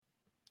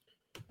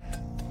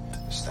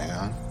this thing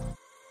on.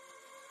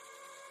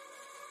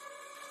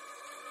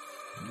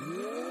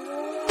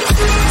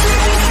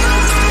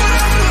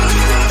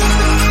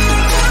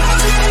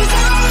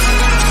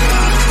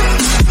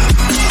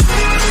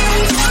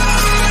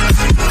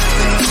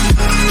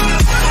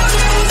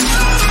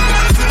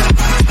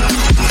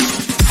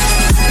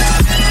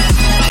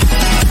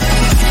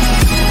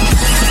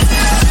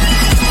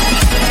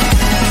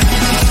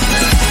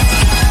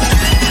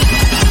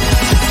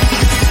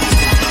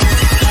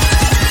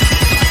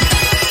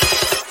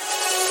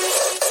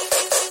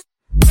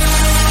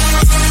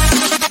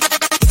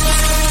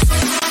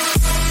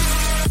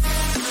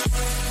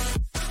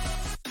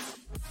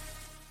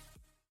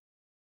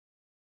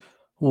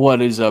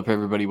 What is up,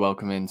 everybody?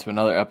 Welcome into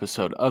another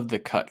episode of The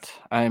Cut.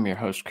 I am your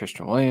host,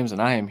 Christian Williams,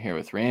 and I am here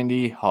with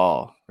Randy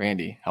Hall.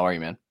 Randy, how are you,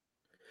 man?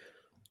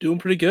 Doing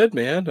pretty good,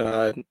 man.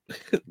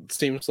 It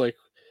seems like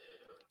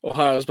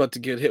Ohio's about to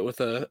get hit with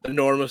an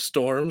enormous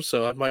storm,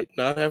 so I might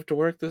not have to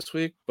work this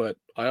week, but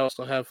I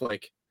also have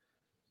like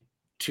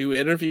 2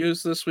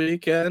 interviews this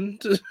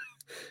weekend.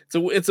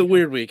 It's a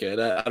weird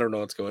weekend. I don't know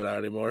what's going on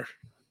anymore.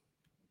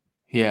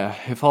 Yeah,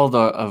 if all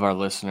of our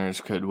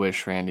listeners could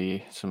wish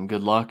Randy some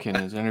good luck in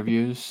his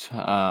interviews,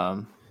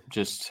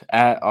 just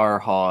at our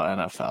Hall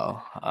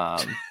NFL.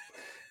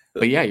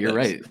 But yeah, you're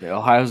right.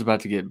 Ohio's about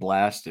to get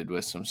blasted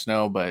with some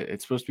snow, but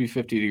it's supposed to be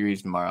 50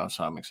 degrees tomorrow,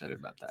 so I'm excited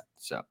about that.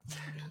 So,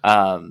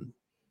 all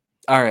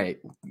right,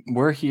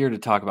 we're here to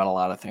talk about a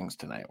lot of things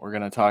tonight. We're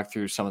going to talk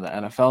through some of the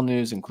NFL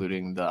news,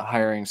 including the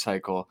hiring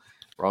cycle.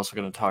 We're also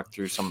going to talk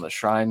through some of the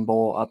Shrine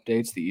Bowl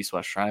updates, the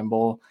East-West Shrine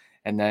Bowl,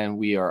 and then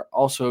we are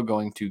also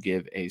going to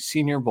give a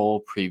Senior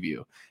Bowl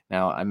preview.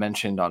 Now, I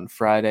mentioned on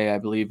Friday, I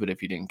believe, but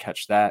if you didn't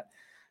catch that,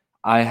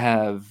 I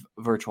have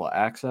virtual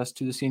access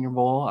to the Senior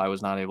Bowl. I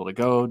was not able to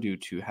go due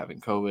to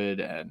having COVID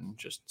and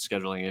just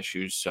scheduling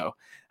issues. So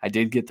I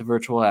did get the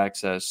virtual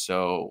access.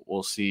 So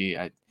we'll see.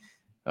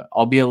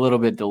 I'll be a little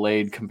bit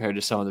delayed compared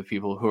to some of the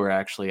people who are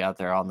actually out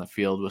there on the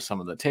field with some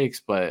of the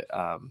takes, but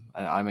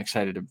I'm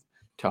excited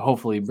to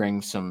hopefully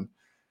bring some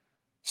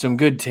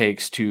good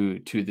takes to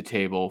the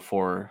table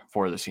for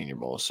the Senior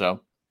Bowl.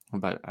 So,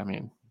 but I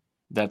mean,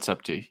 that's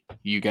up to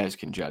you guys.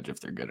 Can judge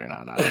if they're good or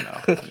not. I don't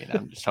know. I mean,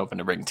 I'm just hoping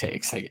to bring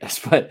takes, I guess.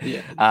 But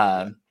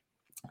Yeah.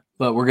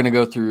 But we're gonna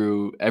go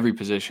through every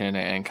position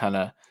and kind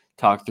of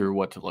talk through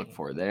what to look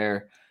for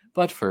there.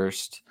 But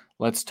first,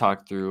 let's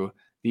talk through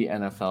the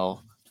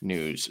NFL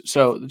news.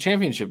 So the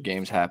championship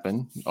games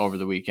happened over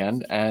the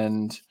weekend,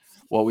 and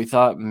what we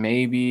thought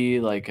maybe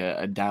like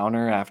a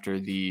downer after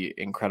the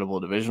incredible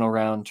divisional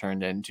round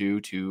turned into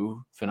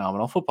 2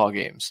 phenomenal football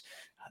games.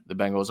 The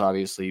Bengals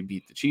obviously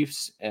beat the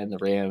Chiefs, and the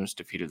Rams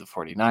defeated the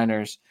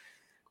 49ers.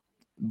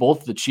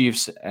 Both the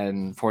Chiefs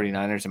and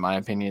 49ers, in my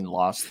opinion,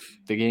 lost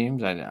the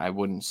games. I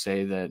wouldn't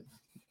say that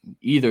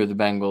either the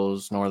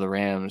Bengals nor the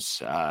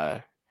Rams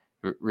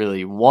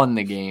really won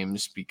the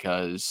games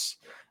because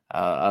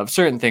of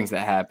certain things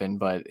that happened,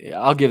 but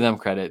I'll give them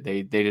credit.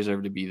 They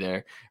deserve to be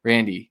there.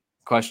 Randy,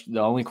 the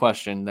only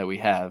question that we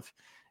have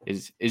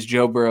is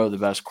Joe Burrow the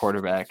best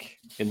quarterback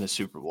in the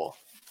Super Bowl?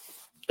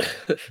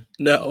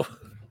 No.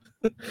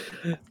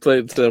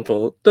 Plain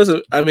simple.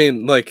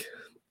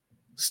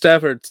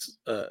 Stafford's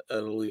an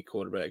elite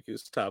quarterback.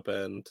 He's top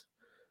end.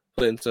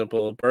 Plain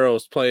simple.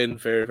 Burrow's playing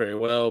very, very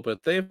well,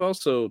 but they've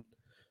also,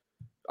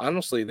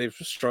 honestly, they've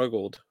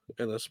struggled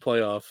in this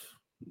playoff,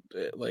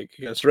 like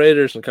against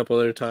Raiders and a couple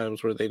other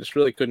times where they just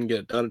really couldn't get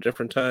it done at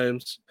different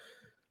times.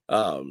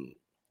 And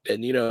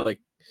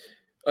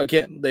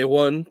again, they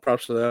won.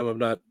 Props to them. I'm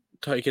not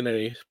taking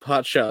any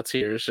pot shots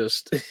here. It's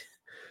just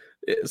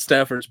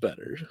Stafford's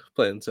better.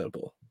 Plain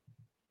simple.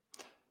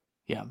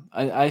 Yeah,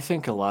 I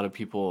think a lot of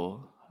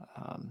people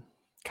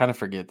kind of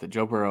forget that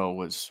Joe Burrow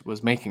was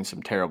making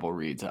some terrible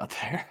reads out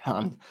there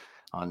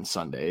on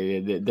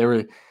Sunday. There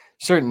were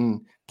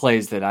certain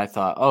plays that I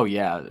thought, oh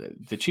yeah,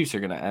 the Chiefs are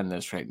going to end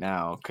this right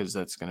now because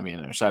that's going to be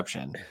an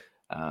interception.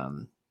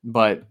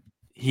 But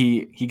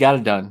he got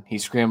it done. He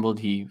scrambled.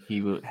 He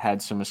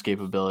had some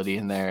escapability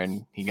in there,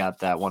 and he got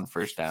that 1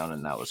 first down,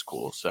 and that was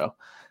cool. So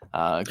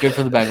good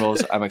for the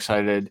Bengals. I'm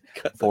excited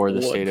for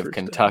the state of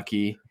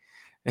Kentucky.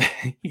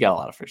 He got a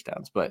lot of first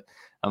downs, but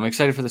I'm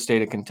excited for the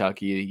state of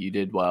Kentucky. You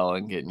did well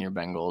in getting your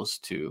Bengals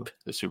to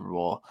the Super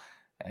Bowl,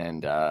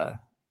 and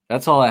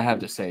that's all I have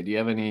to say. Do you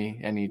have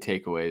any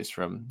takeaways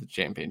from the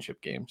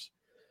championship games?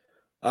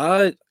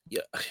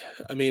 Yeah,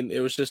 I mean, it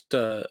was just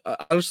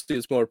honestly,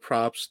 it's more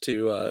props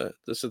to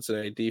the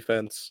Cincinnati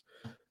defense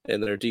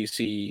and their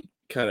DC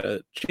kind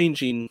of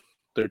changing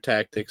their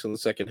tactics in the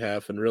second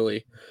half and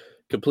really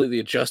completely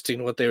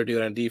adjusting what they were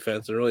doing on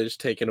defense and really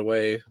just taking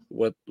away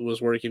what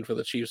was working for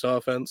the Chiefs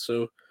offense.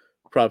 So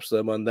props to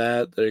them on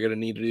that. They're going to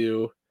need to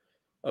do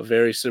a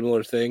very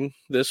similar thing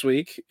this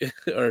week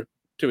or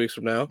 2 weeks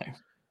from now.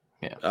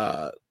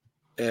 Yeah.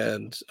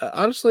 And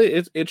honestly,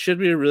 it should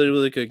be a really,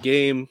 really good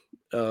game.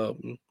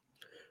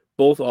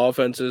 Both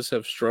offenses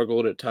have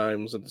struggled at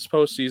times in this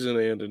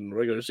postseason and in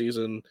regular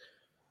season.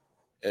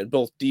 And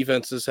both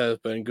defenses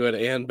have been good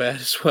and bad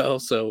as well.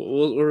 So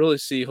we'll really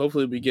see.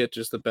 Hopefully we get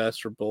just the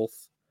best for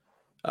both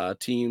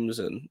teams,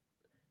 and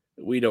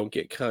we don't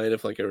get kind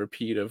of like a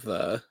repeat of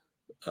the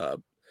uh,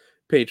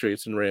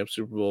 Patriots and Rams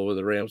Super Bowl where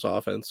the Rams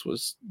offense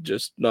was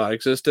just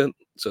non-existent.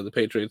 So the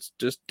Patriots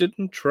just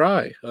didn't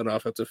try on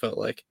offense. It felt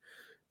like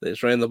they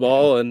just ran the Yeah.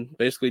 ball and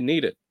basically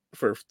need it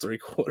for 3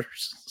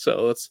 quarters.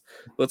 So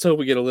let's hope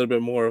we get a little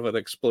bit more of an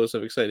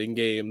explosive, exciting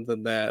game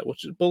than that,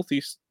 which both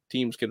these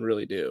teams can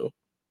really do.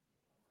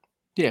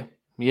 Yeah.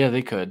 Yeah,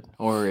 they could.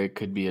 Or it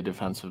could be a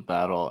defensive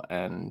battle.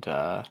 And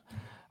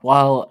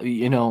while,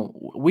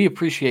 we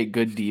appreciate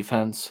good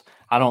defense,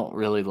 I don't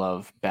really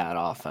love bad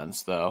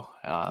offense, though,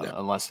 No.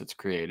 unless it's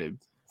created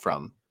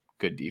from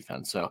good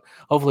defense. So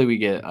hopefully we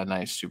get a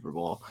nice Super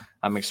Bowl.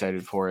 I'm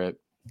excited for it.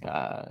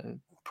 Uh,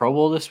 Pro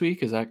Bowl this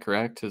week, is that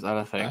correct? Is that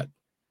a thing?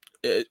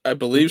 I Who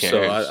believe so.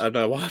 cares? I'm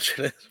not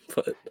watching it,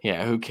 but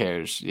Yeah, who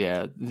cares?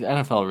 Yeah, the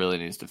NFL really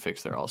needs to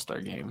fix their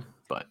All-Star game.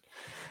 But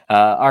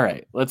all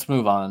right, let's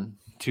move on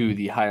to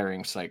the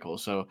hiring cycle.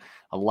 So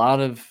a lot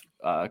of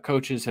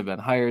coaches have been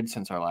hired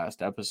since our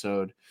last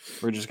episode.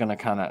 We're just going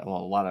to a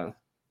lot of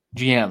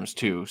GMs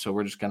too. So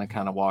we're just going to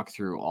kind of walk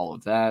through all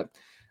of that.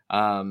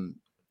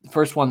 The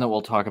first one that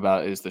we'll talk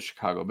about is the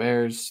Chicago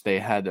Bears. They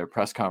had their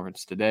press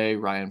conference today.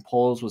 Ryan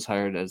Poles was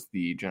hired as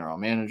the general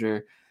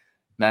manager.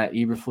 Matt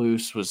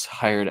Eberflus was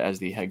hired as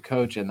the head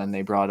coach, and then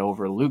they brought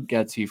over Luke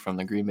Getsy from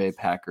the Green Bay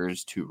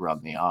Packers to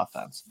run the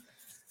offense.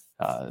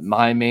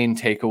 My main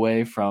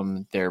takeaway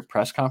from their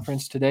press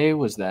conference today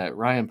was that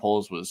Ryan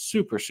Poles was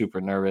super,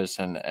 super nervous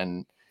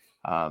and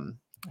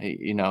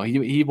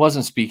he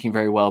wasn't speaking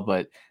very well,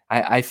 but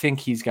I think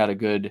he's got a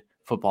good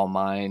football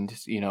mind.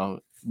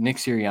 Nick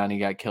Sirianni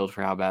got killed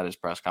for how bad his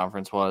press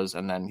conference was,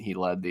 and then he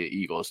led the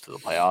Eagles to the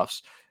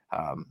playoffs.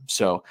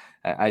 So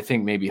I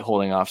think maybe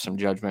holding off some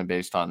judgment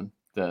based on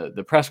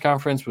the press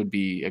conference would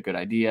be a good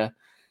idea.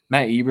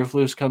 Matt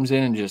Eberflus comes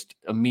in and just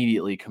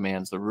immediately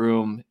commands the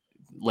room,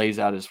 lays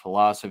out his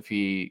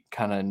philosophy,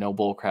 kind of no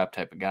bull crap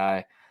type of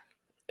guy.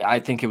 I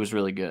think it was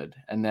really good.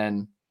 And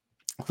then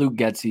Luke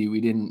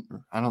Getsy,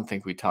 I don't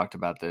think we talked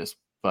about this,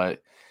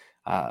 but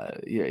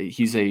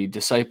he's a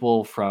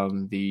disciple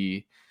from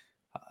the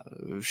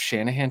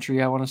Shanahan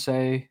tree, I want to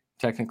say,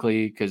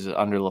 technically, because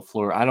under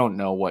LaFleur, I don't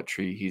know what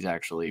tree he's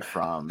actually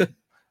from.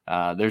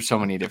 There's so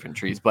many different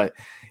trees, but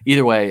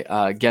either way,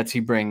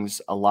 Getsy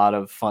brings a lot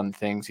of fun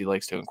things. He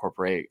likes to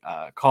incorporate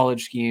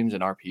college schemes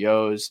and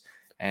RPOs,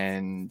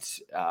 and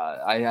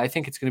I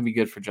think it's going to be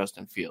good for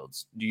Justin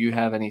Fields. Do you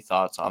have any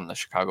thoughts on the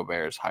Chicago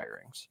Bears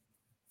hirings?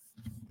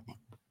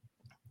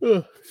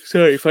 oh,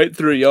 sorry, fight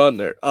through a yawn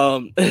there.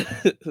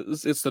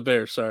 It's the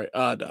Bears. Sorry. No,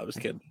 I was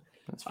kidding.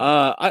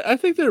 I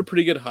think they're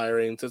pretty good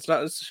hirings. It's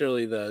not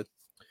necessarily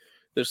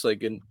there's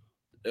like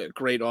a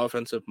great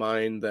offensive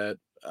mind that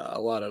a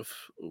lot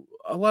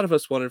of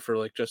us wanted for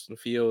like Justin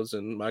Fields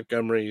and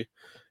Montgomery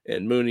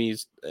and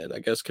Mooney's and I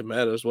guess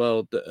Komet as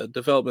well,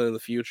 development in the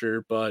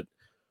future. But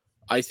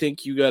I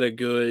think you got a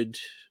good,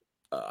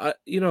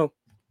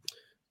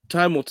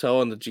 time will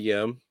tell on the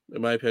GM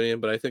in my opinion.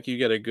 But I think you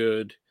get a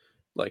good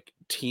like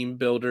team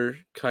builder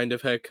kind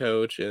of head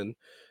coach, and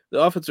the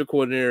offensive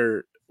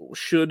coordinator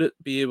should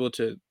be able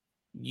to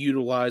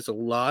utilize a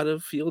lot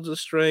of Fields'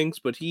 strengths,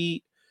 but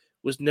he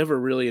was never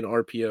really an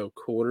RPO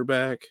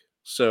quarterback.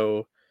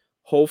 So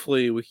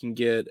hopefully we can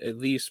get at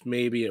least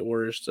maybe at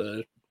worst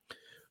a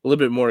little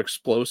bit more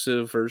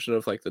explosive version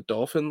of like the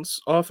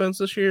Dolphins offense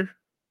this year.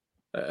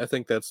 I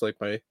think that's like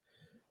my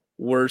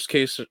worst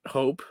case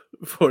hope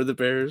for the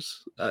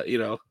Bears.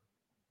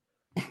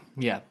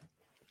 Yeah.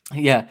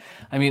 Yeah.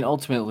 I mean,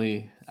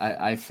 ultimately,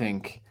 I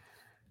think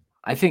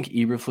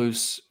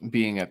Eberflus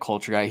being a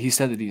culture guy, he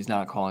said that he's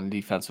not calling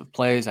defensive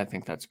plays. I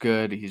think that's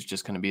good. He's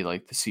just going to be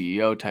like the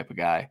CEO type of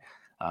guy.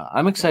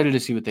 I'm excited to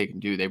see what they can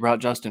do. They brought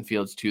Justin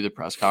Fields to the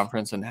press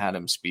conference and had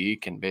him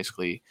speak. And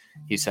basically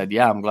he said,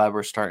 yeah, I'm glad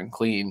we're starting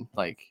clean.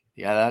 Like,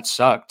 yeah, that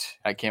sucked.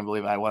 I can't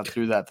believe I went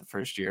through that the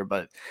first year,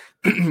 but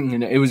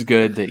it was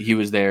good that he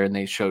was there and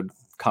they showed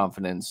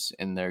confidence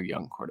in their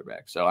young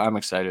quarterback. So I'm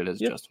excited as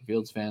a Yep. Justin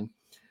Fields fan.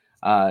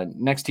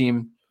 Next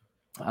team,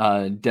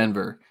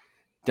 Denver.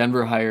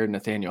 Denver hired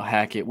Nathaniel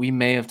Hackett. We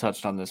may have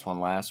touched on this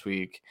one last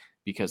week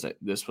because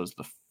this was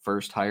the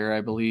first hire, I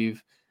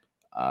believe.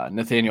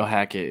 Nathaniel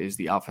Hackett is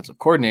the offensive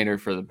coordinator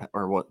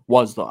what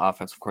was the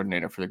offensive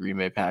coordinator for the Green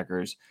Bay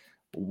Packers.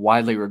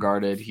 Widely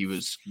regarded. He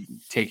was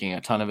taking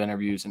a ton of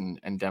interviews, and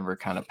Denver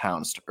kind of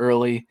pounced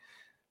early.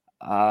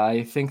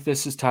 I think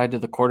this is tied to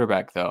the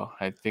quarterback, though.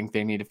 I think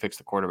they need to fix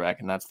the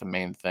quarterback, and that's the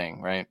main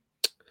thing, right?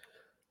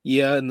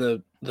 Yeah, and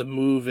the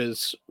move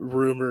is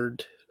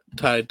rumored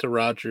tied to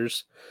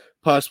Rodgers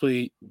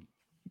possibly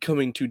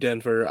coming to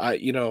Denver.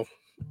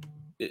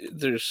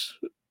 There's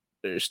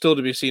still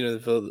to be seen in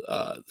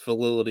the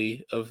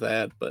validity of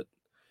that, but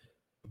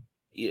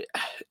yeah,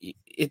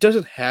 it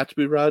doesn't have to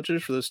be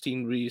Rodgers for this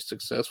team to be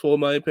successful, in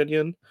my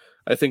opinion.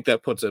 I think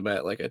that puts them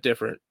at like a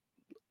different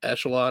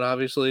echelon,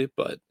 obviously,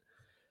 but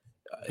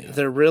Yeah.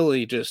 they're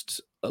really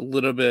just a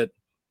little bit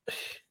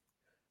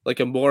like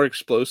a more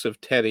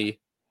explosive Teddy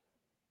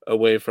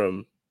away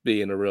from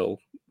being a real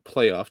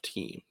playoff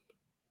team.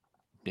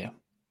 Yeah.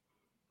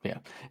 Yeah.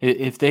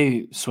 If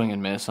they swing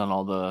and miss on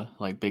all the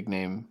like big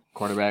name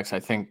quarterbacks, I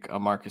think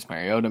Marcus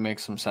Mariota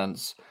makes some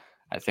sense.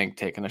 I think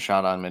taking a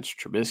shot on Mitch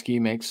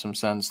Trubisky makes some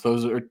sense.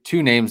 Those are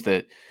two names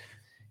that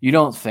you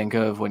don't think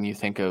of when you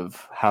think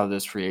of how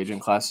this free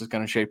agent class is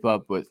going to shape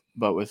up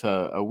but with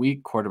a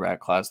weak quarterback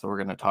class that we're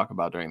going to talk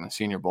about during the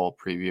Senior Bowl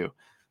preview.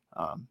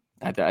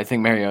 I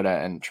think Mariota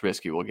and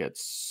Trubisky will get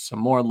some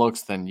more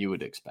looks than you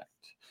would expect.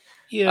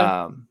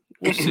 Yeah,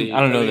 we'll see. I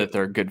don't I know mean, that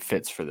they're good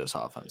fits for this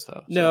offense,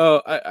 though. So.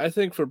 no, I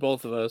think for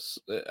both of us,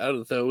 out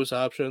of those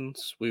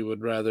options, we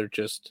would rather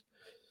just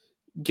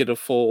get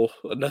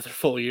another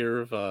full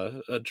year of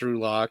a Drew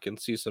Lock and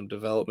see some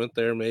development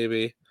there,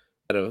 maybe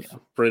out of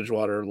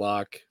Bridgewater,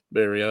 Lock,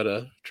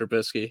 Mariota,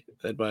 Trubisky,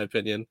 in my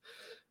opinion.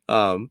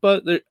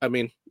 But there, I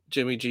mean,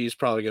 Jimmy G is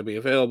probably going to be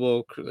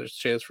available. There's a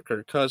chance for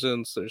Kirk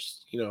Cousins.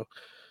 There's,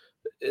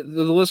 the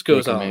list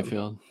goes Baker on.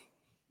 Mayfield.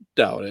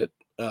 Doubt it.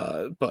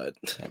 But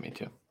yeah, me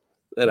too.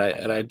 And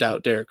I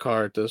doubt Derek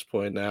Carr at this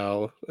point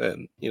now,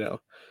 and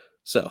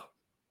so.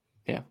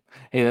 Yeah.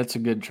 Hey, that's a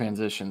good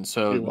transition.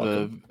 So You're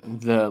welcome.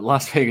 the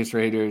Las Vegas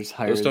Raiders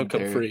hired. Those don't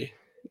come free.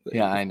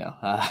 Yeah, I know.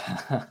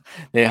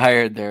 They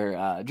hired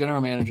their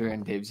general manager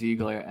in Dave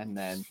Ziegler, and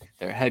then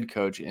their head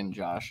coach in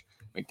Josh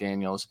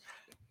McDaniels.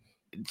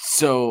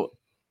 So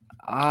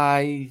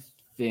I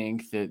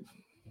think that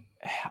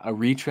a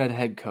retread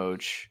head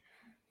coach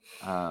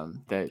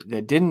that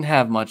didn't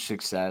have much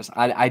success.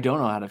 I don't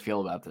know how to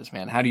feel about this,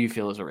 man. How do you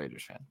feel as a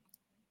Raiders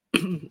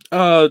fan?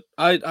 I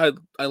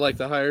like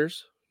the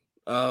hires.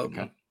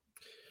 Okay.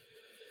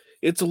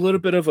 It's a little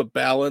bit of a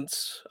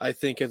balance, I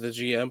think, at the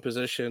GM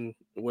position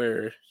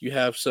where you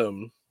have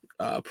some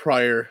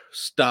prior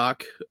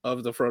stock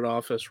of the front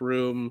office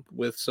room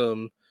with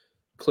some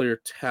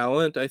clear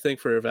talent, I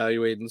think, for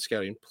evaluating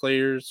scouting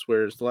players,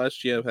 whereas the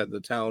last GM had the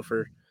talent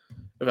for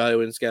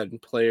evaluating scouting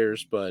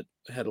players, but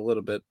had a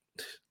little bit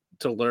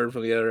to learn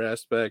from the other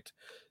aspect.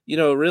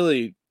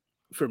 Really,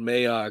 for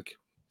Mayock,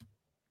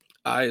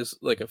 I, as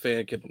like a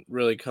fan, can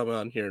really come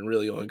on here and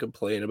really only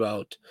complain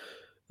about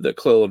the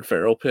Clelin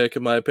Ferrell pick,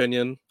 in my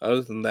opinion.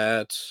 Other than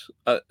that,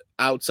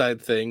 outside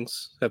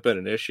things have been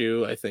an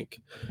issue. I think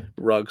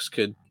Ruggs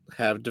could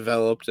have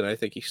developed, and I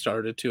think he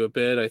started to a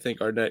bit. I think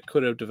Arnett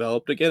could have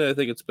developed again. I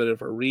think it's a bit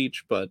of a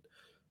reach, but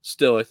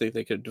still, I think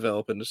they could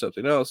develop into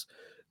something else.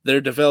 They're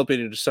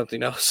developing into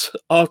something else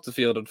off the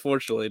field,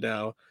 unfortunately,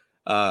 now.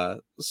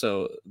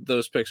 So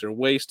those picks are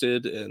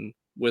wasted, and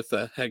with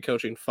the head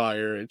coaching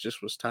fire, it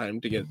just was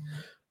time to get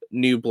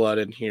new blood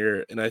in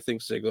here. And I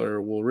think Ziegler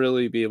will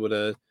really be able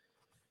to.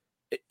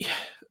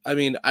 I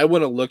mean, I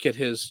want to look at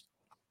his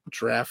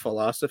draft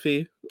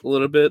philosophy a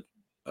little bit.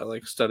 I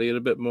like study it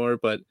a bit more,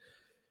 but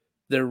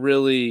there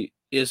really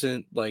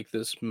isn't like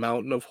this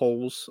mountain of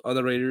holes on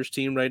the Raiders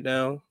team right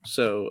now.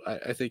 So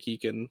I think he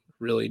can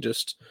really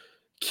just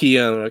key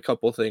on a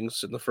couple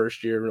things in the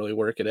first year and really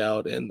work it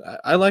out. And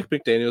I like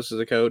McDaniels as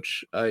a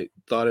coach. I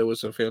thought it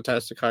was a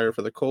fantastic hire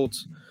for the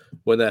Colts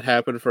when that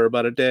happened for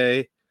about a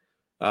day.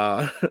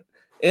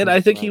 And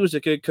I think he was a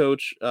good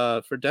coach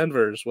for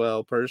Denver as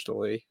well,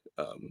 personally.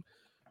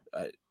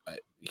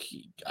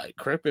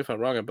 Correct me if I'm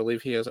wrong. I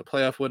believe he has a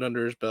playoff win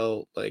under his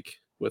belt, like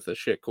with a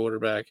shit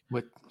quarterback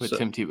with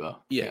Tim Tebow.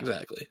 Yeah,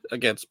 exactly,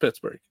 against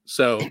Pittsburgh.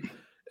 So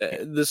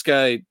this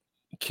guy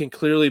can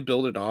clearly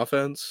build an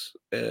offense,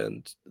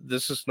 and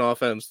this is an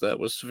offense that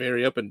was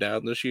very up and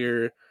down this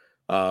year.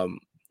 Plain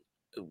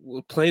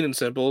and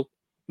simple,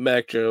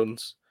 Mac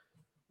Jones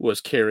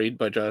was carried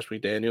by Josh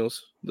McDaniels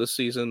this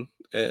season,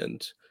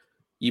 and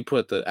you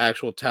put the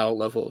actual talent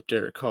level of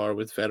Derek Carr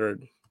with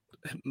veteran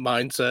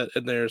mindset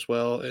in there as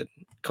well, and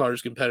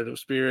Carr's competitive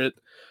spirit.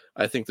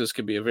 I think this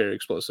could be a very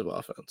explosive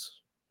offense.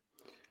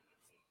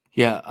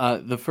 Yeah,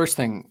 the first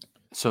thing,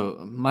 so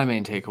my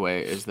main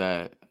takeaway is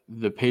that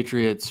the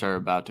Patriots are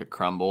about to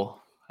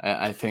crumble.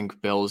 I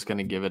think Bill's going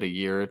to give it a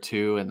year or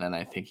two, and then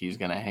I think he's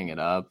going to hang it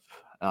up.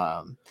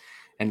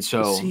 And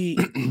so, see,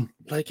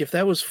 like if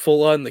that was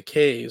full on the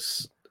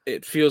case,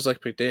 it feels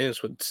like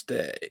McDaniels would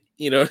stay.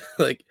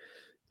 Like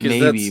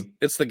because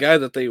it's the guy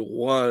that they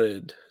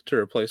wanted to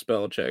replace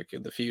Belichick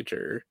in the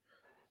future.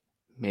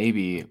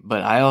 Maybe,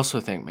 but I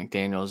also think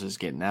McDaniels is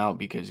getting out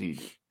because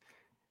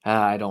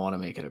I don't want to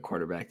make it a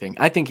quarterback thing.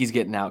 I think he's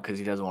getting out because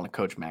he doesn't want to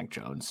coach Mac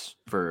Jones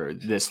for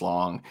this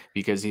long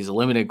because he's a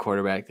limited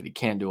quarterback that he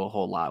can't do a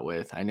whole lot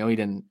with. I know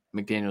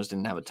McDaniels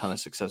didn't have a ton of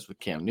success with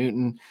Cam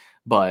Newton,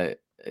 but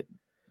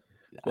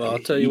I'll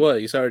tell you what,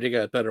 he's already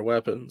got better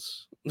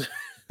weapons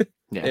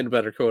and a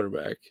better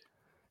quarterback.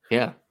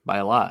 Yeah, by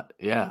a lot.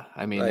 Yeah,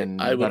 I mean,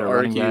 I would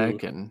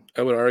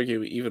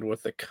argue even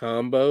with the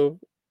combo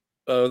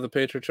of the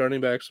Patriots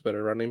running backs, a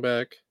better running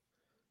back,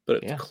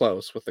 but it's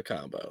close with the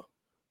combo.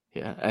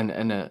 Yeah,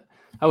 and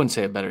I wouldn't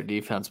say a better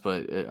defense,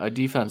 but a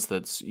defense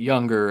that's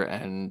younger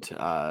and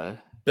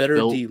better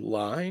D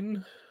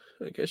line.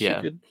 I guess you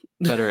could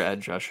better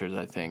edge rushers.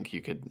 I think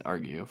you could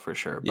argue for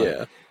sure.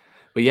 But,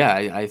 but yeah,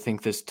 I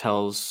think this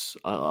tells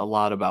a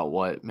lot about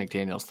what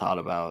McDaniels thought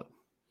about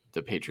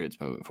the Patriots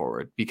moving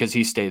forward because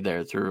he stayed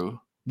there through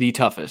the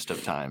toughest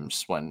of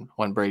times when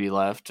Brady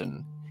left,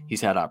 and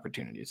he's had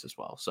opportunities as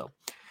well. So,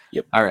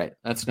 Yep. All right,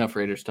 that's enough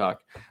Raiders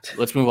talk.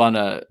 Let's move on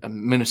to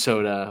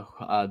Minnesota.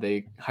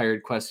 They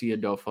hired Kwesi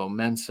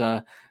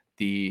Adolfo-Mensah,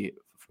 the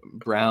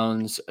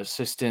Browns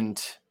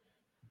assistant.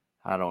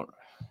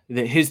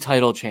 His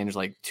title changed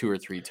like 2 or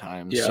 3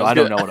 times, Yeah, so I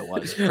don't know what it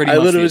was. Pretty I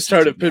much literally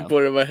started GM.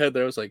 pinpointing in my head.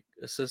 There was like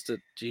assistant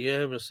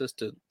GM,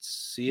 assistant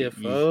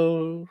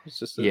CFO,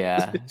 assistant.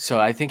 Yeah, so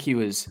I think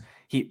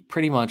he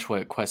pretty much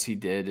what Kwesi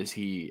did is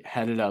he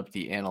headed up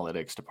the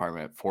analytics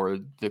department for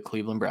the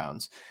Cleveland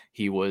Browns.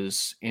 He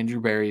was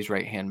Andrew Berry's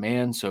right-hand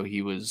man, so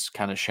he was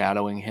kind of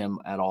shadowing him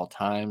at all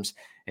times,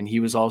 and he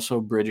was also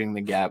bridging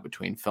the gap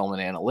between film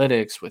and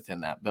analytics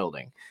within that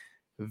building.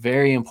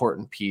 Very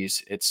important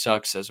piece. It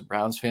sucks as a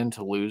Browns fan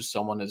to lose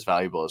someone as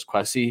valuable as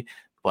Kwesi,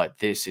 but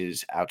this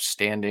is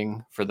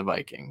outstanding for the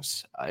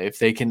Vikings. If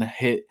they can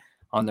hit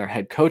on their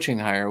head coaching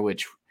hire,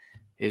 which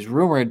is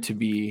rumored to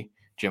be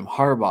Jim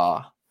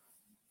Harbaugh,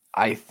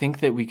 I think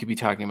that we could be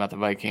talking about the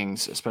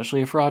Vikings,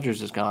 especially if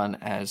Rodgers is gone,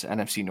 as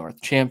NFC North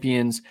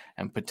champions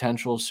and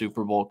potential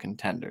Super Bowl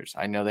contenders.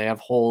 I know they have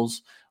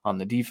holes on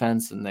the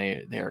defense and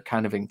they are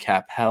kind of in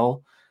cap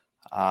hell.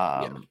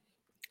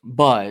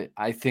 But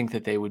I think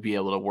that they would be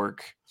able to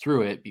work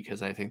through it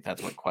because I think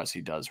that's what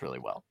Kwesi does really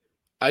well.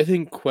 I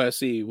think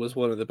Kwesi was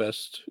one of the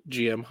best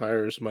GM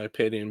hires, in my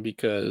opinion,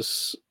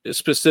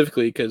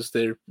 specifically because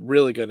they're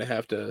really going to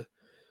have to,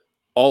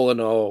 all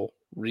in all,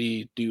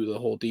 redo the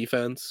whole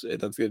defense, and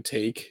that's going to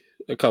take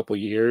a couple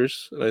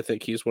years. And I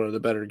think he's one of the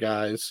better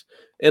guys,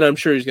 and I'm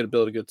sure he's going to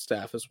build a good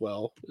staff as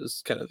well.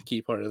 Is kind of the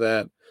key part of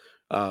that.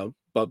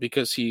 But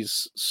because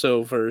he's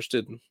so versed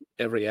in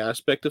every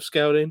aspect of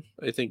scouting,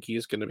 I think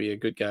he's going to be a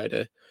good guy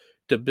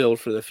to build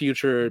for the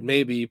future.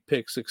 Maybe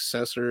pick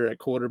successor at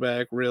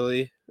quarterback,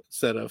 really,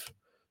 instead of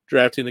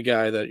drafting a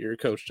guy that your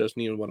coach doesn't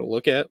even want to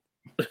look at.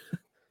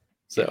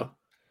 So.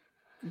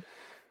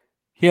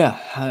 Yeah,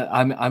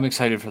 I'm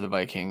excited for the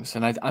Vikings,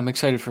 and I'm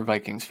excited for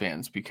Vikings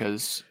fans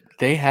because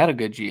they had a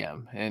good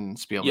GM in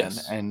Spielman,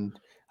 yes. And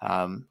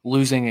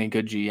losing a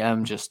good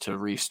GM just to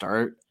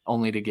restart,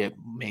 only to get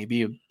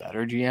maybe a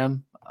better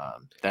GM,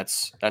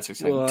 that's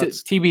exciting. Well,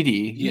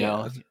 TBD, you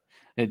know,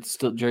 it's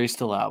still jury's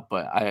still out,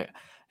 but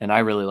I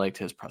really liked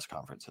his press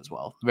conference as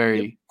well.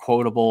 Very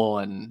quotable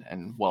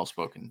and well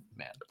spoken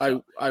man.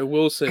 So. I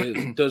will say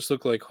it does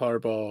look like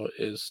Harbaugh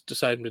is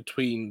deciding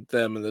between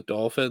them and the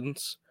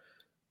Dolphins.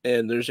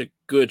 And there's a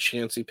good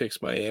chance he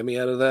picks Miami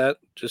out of that.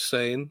 Just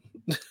saying.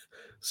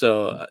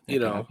 So,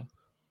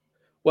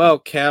 well,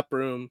 cap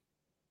room,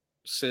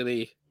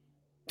 city,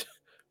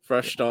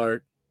 fresh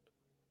start.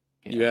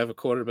 Yeah. You have a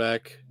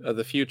quarterback of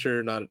the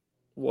future, not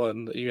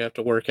one that you have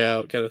to work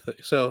out, kind of thing.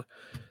 So,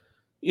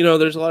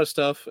 there's a lot of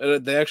stuff.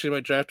 And they actually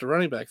might draft a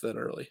running back that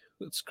early.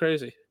 That's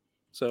crazy.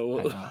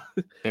 So,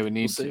 they would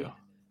need to.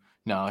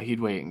 No,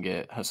 he'd wait and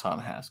get Hassan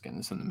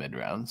Haskins in the mid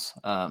rounds.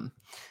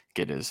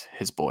 Get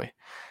his boy.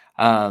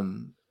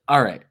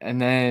 All right.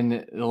 And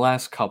then the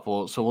last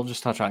couple, so we'll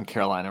just touch on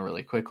Carolina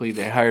really quickly.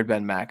 They hired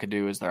Ben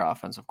McAdoo as their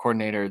offensive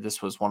coordinator.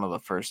 This was one of the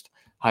first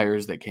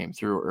hires that came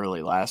through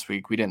early last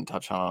week. We didn't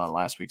touch on it on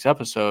last week's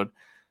episode.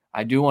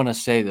 I do want to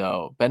say,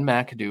 though, Ben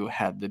McAdoo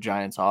had the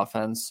Giants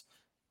offense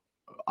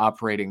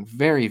operating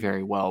very,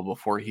 very well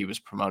before he was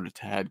promoted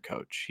to head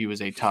coach. He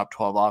was a top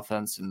 12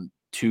 offense in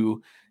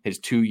his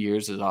 2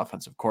 years as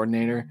offensive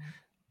coordinator.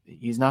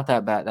 He's not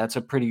that bad. That's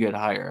a pretty good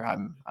hire.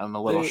 I'm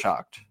a little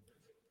shocked.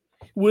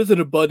 With an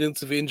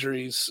abundance of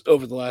injuries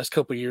over the last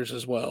couple of years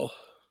as well.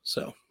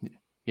 So,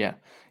 yeah.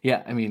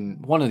 I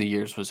mean, one of the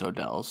years was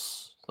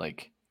Odell's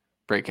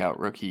breakout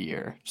rookie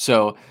year.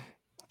 So,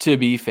 to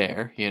be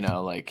fair,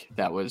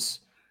 that was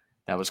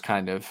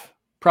kind of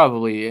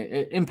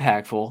probably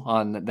impactful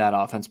on that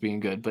offense being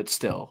good, but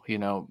still,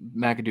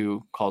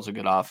 McAdoo calls a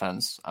good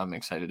offense. I'm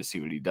excited to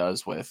see what he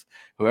does with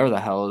whoever the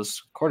hell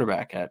is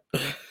quarterback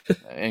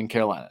in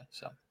Carolina.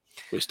 So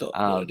we still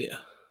have no idea.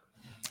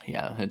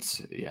 Yeah,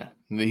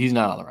 he's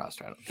not on the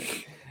roster, I don't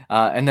think.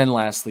 And then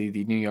lastly,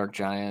 the New York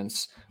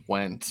Giants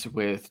went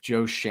with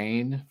Joe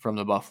Shane from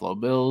the Buffalo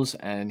Bills,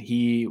 and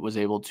he was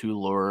able to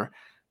lure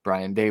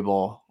Brian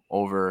Daboll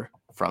over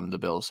from the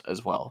Bills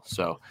as well.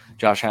 So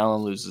Josh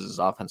Allen loses his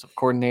offensive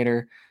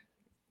coordinator.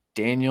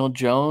 Daniel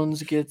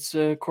Jones gets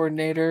a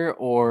coordinator,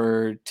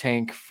 or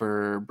tank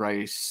for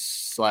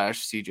Bryce /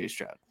 CJ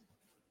Stroud?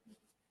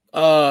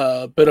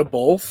 A bit of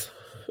both.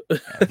 Yeah,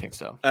 I think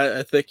so.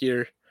 I think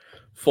you're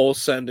full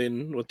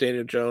sending with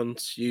Daniel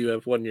Jones. You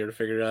have 1 year to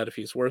figure out if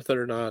he's worth it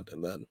or not,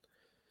 and then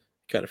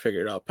kind of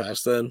figure it out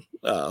past then.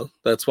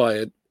 That's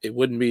why it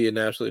wouldn't be an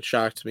absolute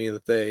shock to me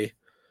that they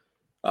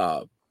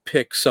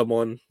pick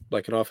someone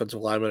like an offensive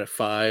lineman at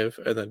 5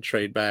 and then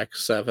trade back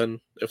 7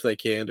 if they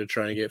can to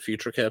try and get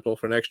future capital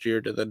for next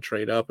year to then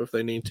trade up if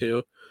they need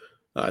to.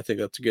 I think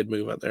that's a good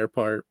move on their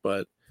part,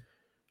 but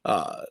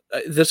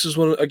this is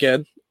one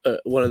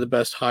of the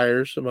best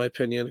hires in my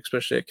opinion,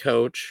 especially a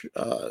coach.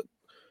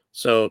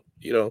 So,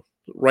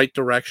 right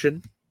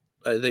direction.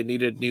 They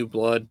needed new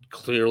blood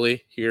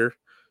clearly here.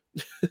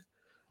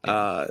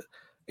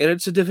 and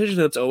it's a division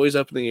that's always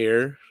up in the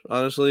air,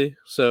 honestly.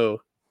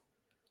 So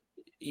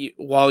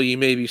while you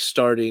may be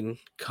starting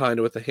kind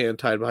of with a hand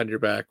tied behind your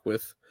back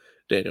with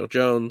Daniel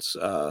Jones,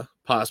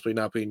 possibly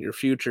not being your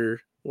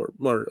future, or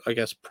more, I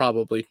guess,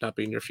 probably not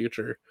being your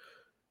future,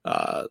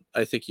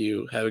 I think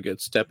you have a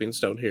good stepping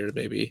stone here to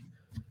maybe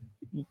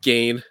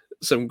gain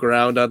some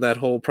ground on that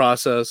whole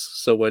process.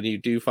 So when you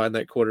do find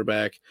that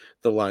quarterback,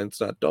 the line's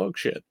not dog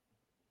shit.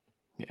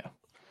 Yeah.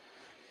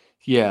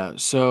 Yeah.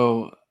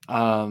 So,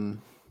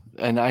 and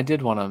I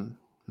did want to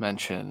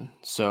mention,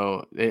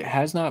 so it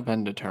has not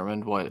been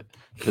determined what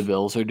the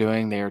Bills are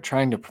doing. They are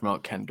trying to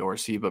promote Ken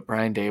Dorsey, but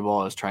Brian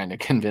Daboll is trying to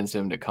convince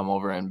him to come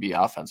over and be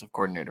offensive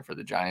coordinator for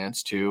the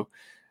Giants too.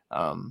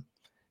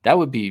 That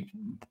would be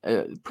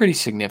pretty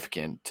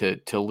significant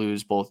to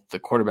lose both the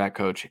quarterback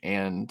coach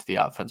and the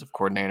offensive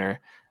coordinator.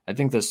 I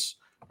think this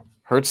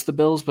hurts the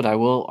Bills, but I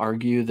will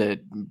argue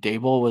that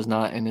Daboll was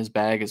not in his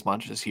bag as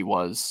much as he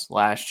was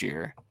last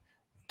year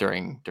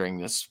during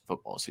this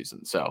football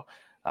season. So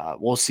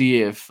we'll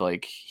see if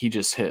like he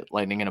just hit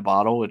lightning in a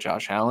bottle with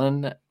Josh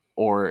Allen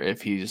or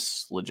if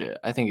he's legit.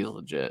 I think he's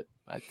legit.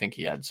 I think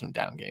he had some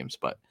down games,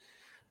 but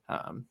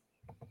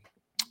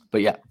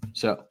yeah.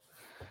 So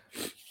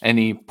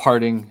any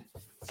parting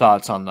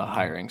thoughts on the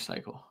hiring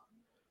cycle?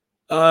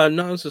 Not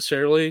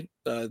necessarily.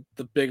 The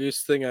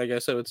biggest thing I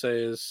guess I would say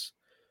is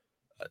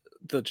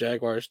the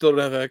Jaguars still don't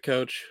have a head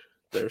coach.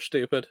 They're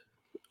stupid.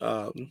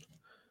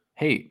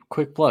 Hey,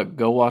 quick plug.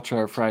 Go watch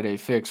our Friday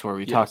Fix where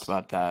we talked Yes.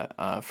 about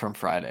that from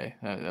Friday.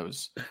 That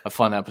was a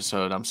fun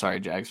episode. I'm sorry,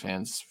 Jags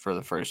fans, for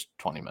the first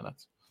 20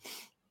 minutes.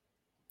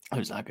 It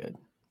was not good,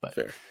 but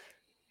Fair.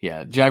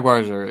 yeah,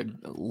 Jaguars are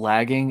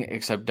lagging,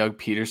 except Doug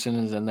Peterson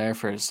is in there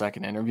for his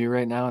second interview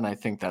right now, and I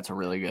think that's a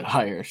really good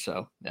hire.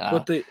 So,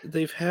 But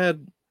they've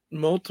had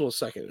multiple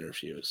second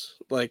interviews.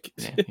 Like,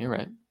 yeah, you're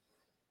right.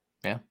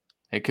 Yeah,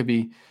 it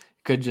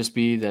could just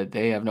be that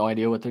they have no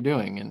idea what they're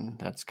doing, and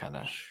that's kind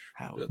of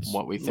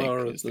what we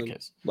think is the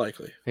case.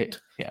 Likely.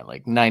 Yeah,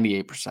 like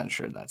 98%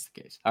 sure that's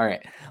the case. All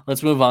right,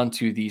 let's move on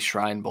to the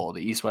Shrine Bowl,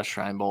 the East West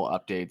Shrine Bowl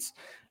updates.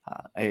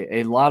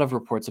 A lot of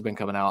reports have been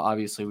coming out.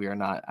 Obviously, we are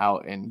not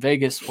out in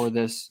Vegas for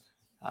this.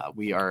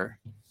 We are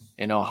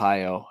in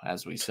Ohio,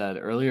 as we said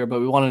earlier, but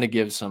we wanted to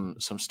give some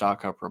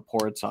stock up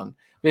reports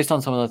based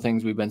on some of the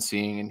things we've been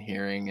seeing and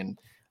hearing, and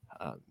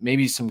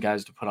maybe some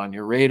guys to put on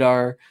your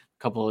radar. A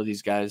couple of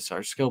these guys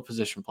are skill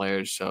position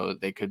players, so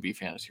they could be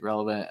fantasy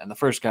relevant. And the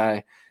first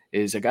guy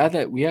is a guy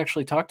that we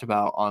actually talked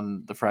about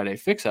on the Friday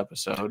Fix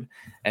episode.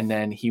 And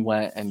then he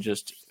went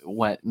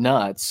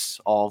nuts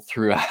all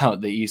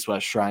throughout the East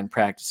West Shrine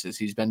practices.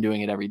 He's been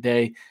doing it every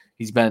day.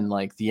 He's been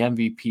like the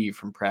MVP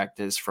from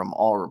practice from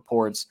all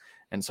reports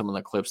and some of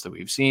the clips that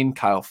we've seen.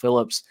 Kyle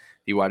Phillips,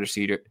 the wide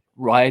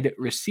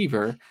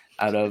receiver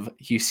out of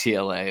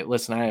UCLA.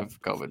 Listen, I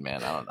have COVID,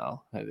 man. I don't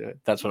know.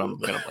 That's what I'm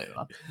going to blame it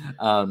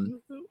on.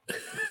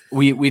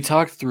 We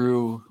talked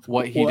through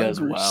what he does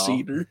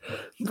well.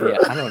 Yeah,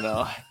 I don't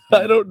know.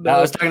 I don't know.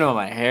 I was talking about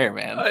my hair,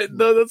 man. I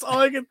know, that's all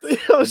I could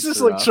think. I was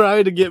just like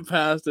trying to get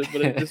past it,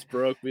 but it just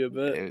broke me a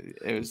bit.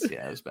 It was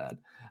bad.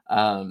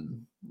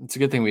 It's a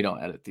good thing we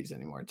don't edit these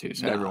anymore too,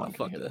 so everyone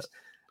can hear this.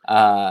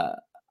 All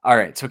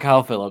right, so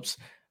Kyle Phillips,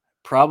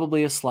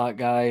 probably a slot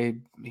guy.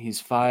 He's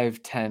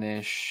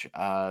 5'10-ish,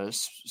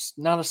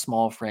 not a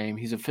small frame.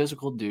 He's a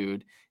physical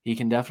dude. He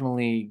can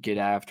definitely get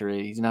after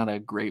it. He's not a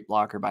great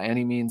blocker by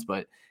any means,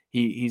 but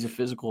he's a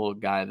physical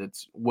guy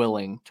that's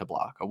willing to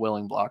block, a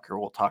willing blocker.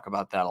 We'll talk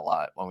about that a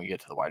lot when we get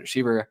to the wide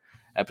receiver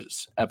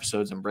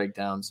episodes and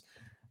breakdowns.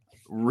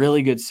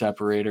 Really good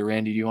separator.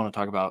 Randy, do you want to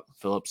talk about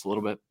Phillips a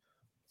little bit?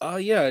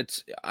 Yeah,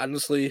 it's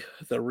honestly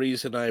the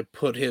reason I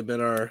put him in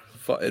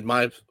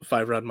my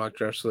 5-round mock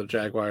draft for the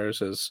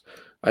Jaguars is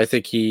I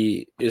think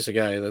he is a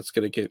guy that's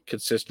going to get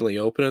consistently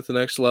open at the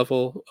next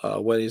level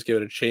when he's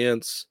given a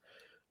chance.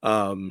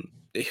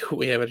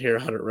 We haven't heard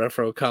 100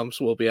 Renfrow comps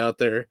will be out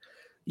there.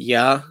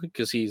 Yeah,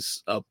 because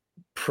he's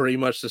pretty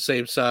much the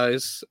same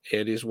size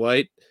and he's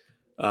white.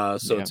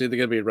 So it's either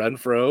going to be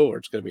Renfrow or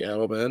it's going to be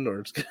Edelman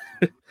or it's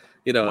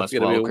it's going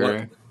to be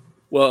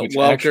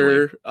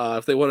Welker.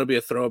 If they want to be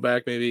a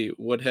throwback, maybe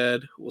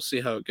Woodhead. We'll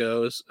see how it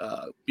goes.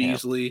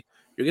 Beasley.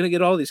 You're going to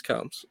get all these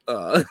comps.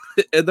 And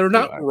they're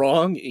not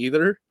wrong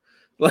either.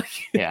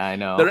 Like, yeah, I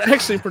know. They're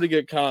actually pretty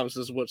good comps,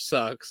 is what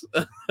sucks.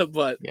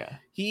 But yeah,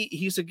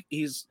 he's a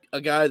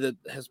guy that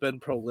has been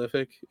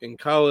prolific in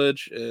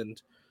college,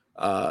 and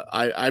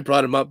I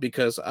brought him up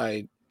because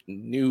I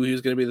knew he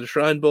was going to be the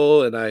Shrine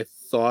Bowl, and I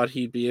thought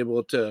he'd be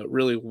able to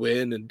really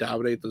win and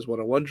dominate those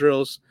one-on-one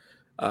drills.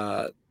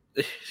 It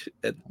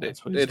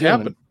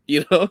happened,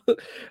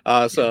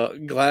 so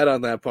glad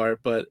on that part.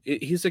 But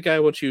he's a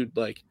guy once you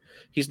like,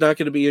 he's not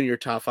going to be in your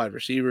top 5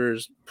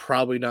 receivers,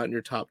 probably not in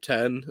your top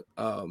 10.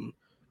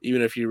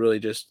 Even if you really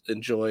just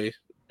enjoy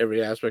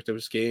every aspect of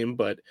his game,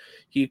 but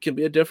he can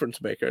be a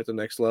difference maker at the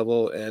next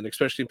level, and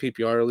especially in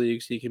PPR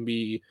leagues, he can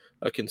be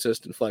a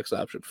consistent flex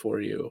option for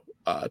you,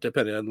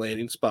 depending on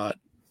landing spot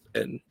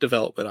and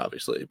development,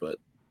 obviously. But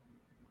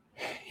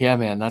yeah,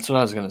 man, that's what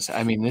I was gonna say.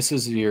 I mean, this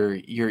is your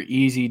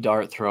easy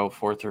dart throw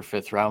 4th or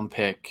 5th round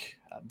pick.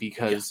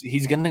 because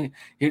he's gonna.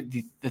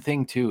 The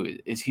thing too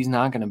is he's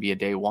not gonna be a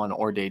day 1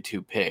 or day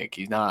 2 pick.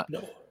 He's not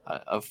No.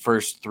 a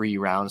first 3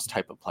 rounds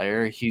type of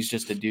player. He's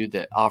just a dude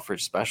that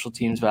offers special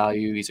teams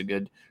value. He's a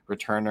good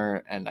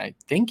returner, and I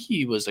think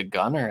he was a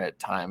gunner at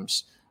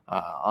times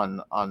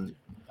on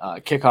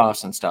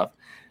kickoffs and stuff.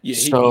 Yeah,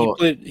 So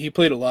he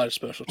played a lot of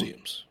special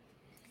teams.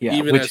 yeah,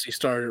 even as he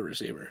started a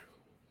receiver.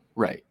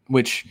 Right,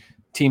 which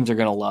teams are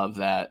going to love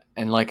that.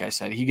 And like I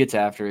said, he gets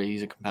after it.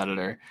 He's a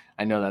competitor.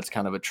 I know that's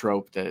kind of a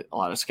trope that a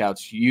lot of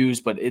scouts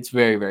use, but it's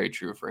very, very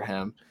true for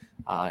him.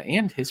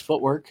 And his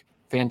footwork,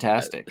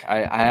 fantastic.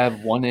 I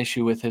have one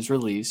issue with his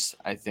release.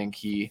 I think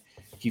he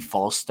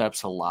false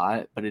steps a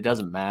lot, but it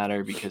doesn't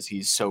matter because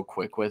he's so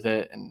quick with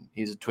it, and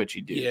he's a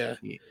twitchy dude. Yeah,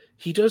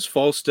 he does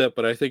false step,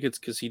 but I think it's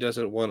because he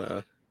doesn't want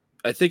to.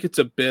 I think it's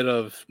a bit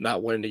of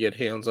not wanting to get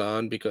hands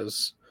on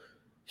because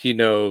he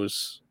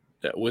knows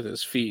that with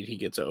his feet he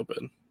gets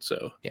open.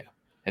 So yeah,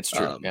 it's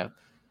true. Yeah.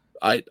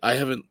 I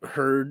haven't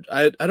heard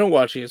I don't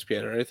watch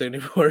ESPN or anything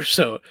anymore,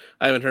 so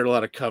I haven't heard a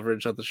lot of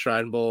coverage on the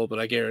Shrine Bowl, but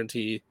I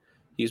guarantee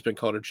he's been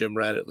called a gym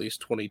rat at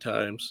least 20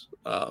 times.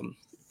 And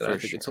I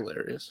think it's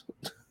hilarious.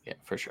 Yeah,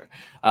 for sure.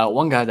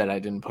 One guy that I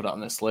didn't put on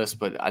this list,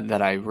 but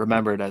that I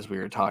remembered as we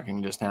were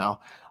talking just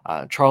now,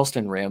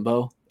 Charleston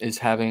Rambo is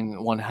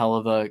having one hell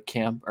of a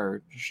camp,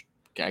 or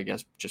I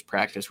guess just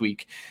practice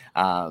week.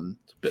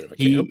 Bit of a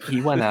camp.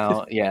 He went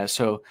out. Yeah.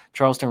 So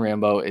Charleston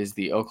Rambo is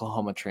the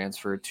Oklahoma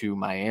transfer to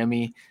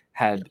Miami,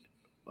 had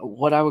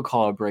what I would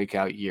call a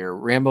breakout year.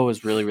 Rambo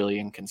was really, really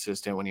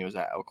inconsistent when he was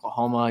at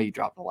Oklahoma. He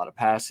dropped a lot of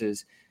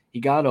passes. He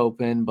got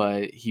open,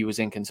 but he was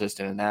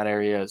inconsistent in that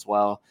area as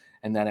well.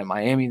 And then at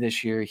Miami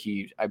this year,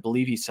 I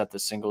believe he set the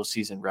single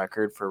season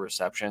record for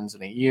receptions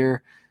in a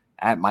year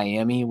at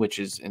Miami, which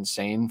is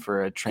insane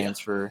for a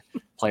transfer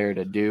player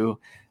to do.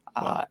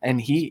 And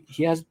he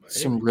has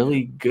some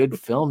really good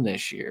film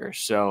this year.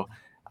 So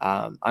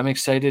I'm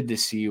excited to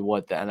see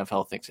what the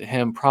NFL thinks of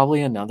him.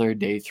 Probably another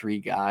day 3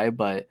 guy,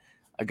 but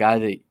a guy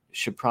that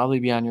should probably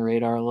be on your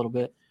radar a little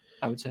bit,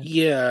 I would say.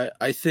 Yeah,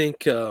 I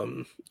think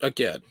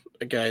again,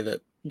 a guy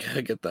that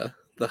gotta get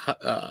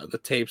the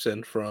tapes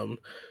in from,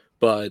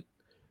 but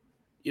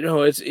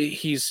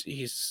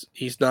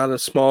he's not a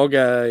small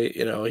guy.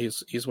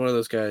 He's one of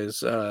those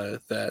guys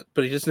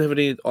but he doesn't have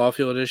any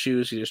off-field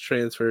issues. He just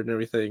transferred and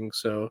everything.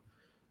 So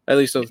at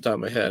least off the top of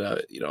my head,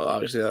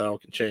 obviously that all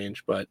can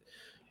change, but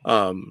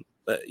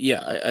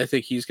I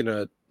think he's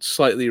gonna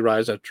slightly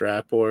rise up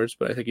draft boards,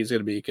 but I think he's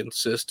gonna be a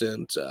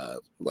consistent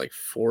like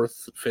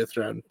 4th, 5th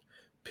round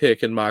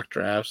pick in mock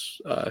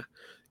drafts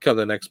come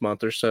the next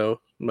month or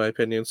so, in my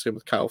opinion. Same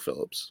with Kyle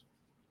Phillips.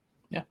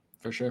 Yeah,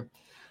 for sure.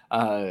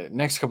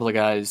 Next couple of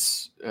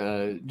guys,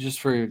 just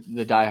for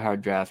the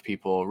diehard draft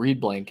people, Reed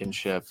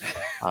Blankenship,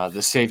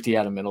 the safety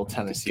out of Middle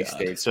Tennessee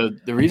State. So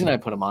the reason I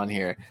put him on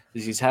here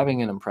is he's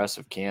having an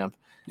impressive camp.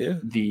 Yeah.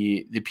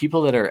 The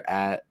people that are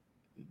at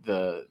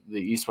the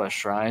East West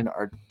Shrine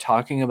are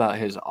talking about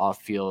his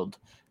off-field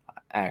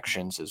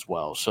actions as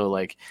well. So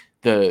like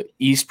the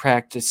East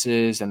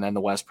practices and then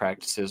the West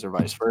practices or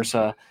vice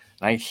versa.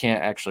 And I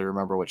can't actually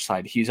remember which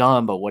side he's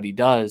on, but what he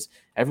does,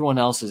 everyone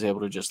else is able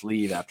to just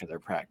leave after their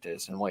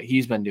practice. And what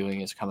he's been doing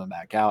is coming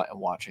back out and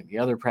watching the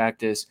other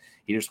practice.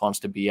 He just wants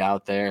to be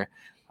out there.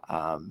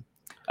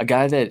 A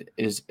guy that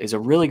is a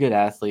really good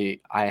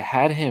athlete. I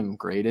had him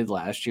graded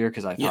last year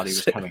because I thought he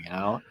was coming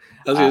out.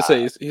 I was going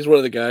to say, he's one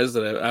of the guys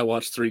that I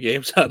watched 3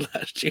 games on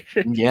last year.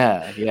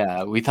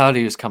 Yeah. We thought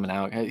he was coming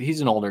out.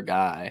 He's an older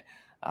guy.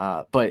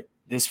 But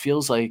this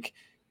feels like,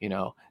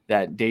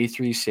 that day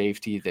 3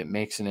 safety that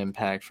makes an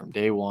impact from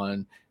day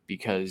 1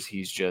 because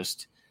he's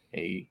just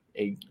he's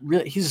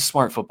a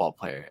smart football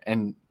player.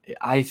 And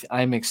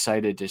I'm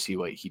excited to see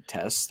what he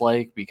tests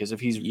like, because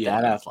if he's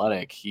that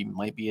athletic, he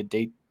might be a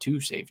day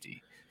 2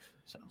 safety.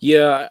 So.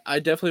 Yeah, I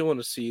definitely want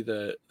to see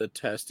the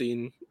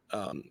testing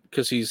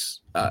because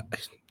he's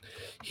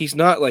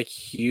not like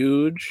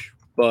huge,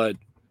 but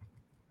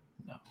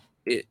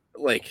it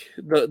like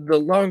the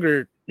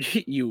longer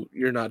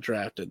you're not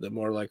drafted, the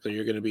more likely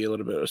you're going to be a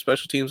little bit of a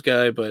special teams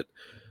guy. But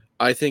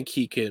I think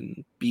he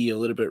can be a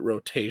little bit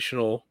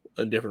rotational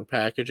in different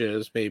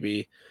packages.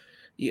 Maybe,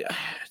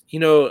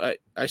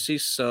 I see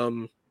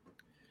some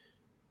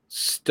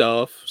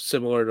stuff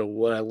similar to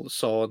what I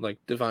saw in like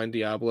Divine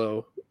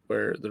Diablo,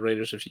 where the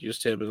Raiders have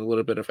used him in a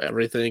little bit of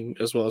everything,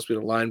 as well as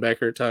being a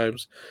linebacker at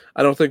times.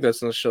 I don't think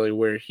that's necessarily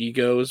where he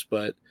goes,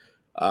 but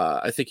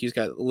I think he's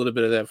got a little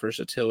bit of that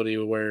versatility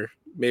where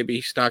maybe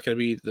he's not going to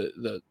be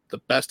the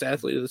best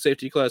athlete of the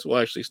safety class.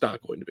 Well, actually, he's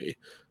not going to be,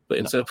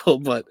 plain simple,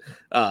 but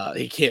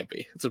he can't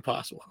be. It's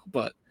impossible.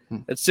 But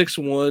at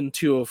 6'1",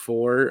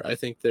 204, I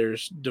think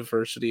there's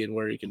diversity in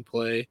where he can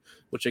play,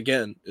 which,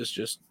 again, is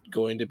just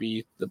going to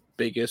be the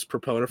biggest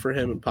proponent for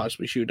him and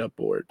possibly shoot up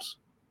boards.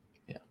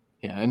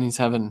 Yeah, and he's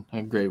having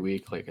a great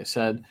week, like I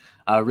said.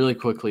 Really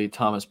quickly,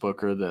 Thomas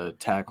Booker, the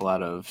tackle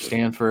out of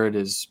Stanford,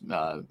 is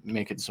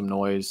making some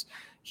noise.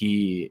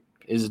 He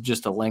is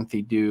just a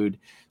lengthy dude,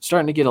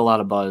 starting to get a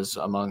lot of buzz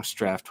amongst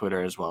draft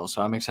Twitter as well.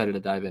 So I'm excited to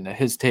dive into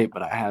his tape,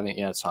 but I haven't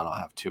yet, so I don't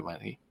have too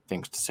many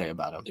things to say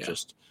about him. Yeah,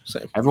 Just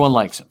same. everyone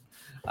likes him.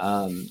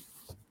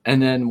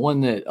 And then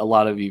one that a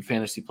lot of you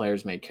fantasy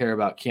players may care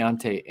about,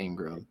 Keontae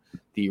Ingram,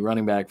 the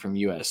running back from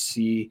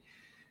USC.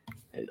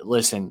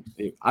 Listen,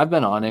 I've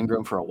been on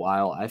Ingram for a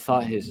while. I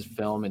thought his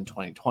film in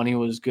 2020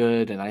 was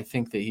good, and I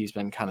think that he's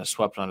been kind of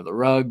swept under the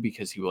rug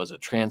because he was a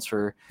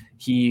transfer.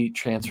 He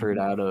transferred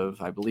out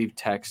of, I believe,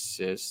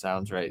 Texas.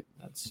 Sounds right.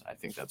 I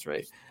think that's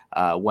right.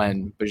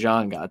 When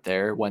Bijan got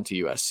there, went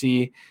to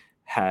USC,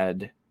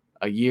 had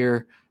a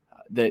year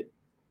that,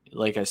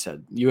 like I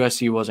said,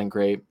 USC wasn't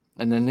great.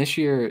 And then this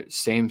year,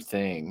 same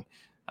thing,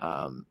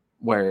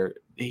 where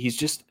he's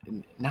just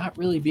not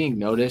really being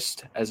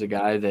noticed as a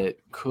guy that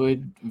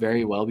could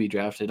very well be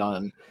drafted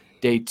on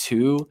day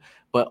 2,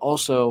 but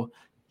also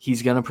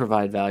he's going to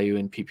provide value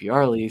in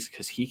PPR leagues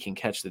because he can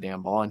catch the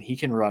damn ball and he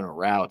can run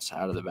routes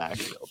out of the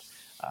backfield.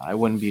 I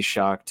wouldn't be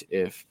shocked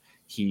if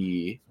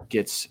he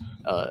gets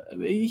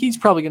he's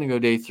probably going to go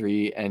day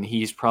 3 and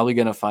he's probably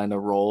going to find a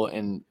role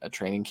in a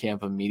training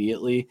camp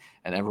immediately,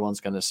 and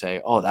everyone's going to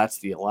say, oh, that's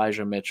the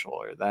Elijah Mitchell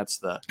or that's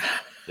the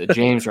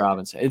James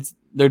Robinson.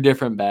 They're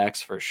different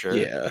backs for sure.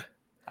 Yeah,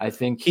 I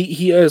think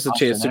he has a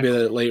chance to be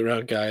that late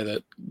round guy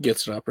that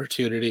gets an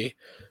opportunity.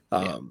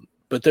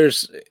 But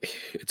it's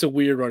a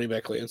weird running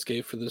back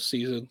landscape for this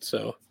season,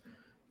 so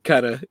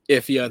kind of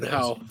iffy on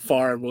how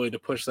far I'm willing to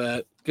push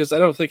that, because I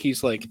don't think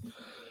he's like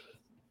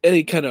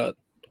any kind of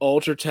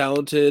ultra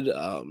talented.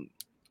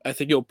 I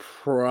think he'll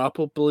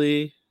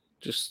probably,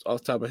 just off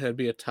the top of my head,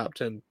 be a top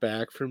 10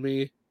 back for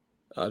me,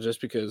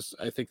 just because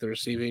I think the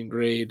receiving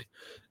grade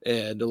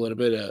and a little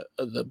bit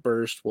of the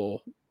burst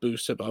will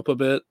boost him up a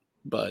bit.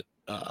 But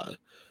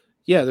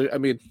yeah,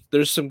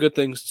 there's some good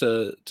things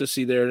to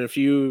see there. And if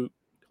you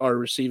are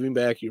receiving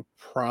back, you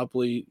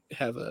probably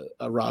have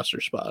a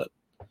roster spot,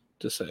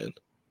 just saying.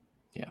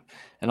 Yeah.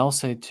 And I'll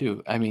say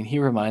too, I mean, he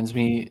reminds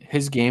me,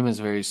 his game is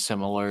very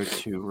similar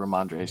to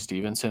Ramondre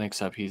Stevenson,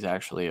 except he's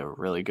actually a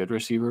really good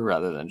receiver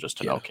rather than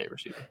just an okay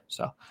receiver.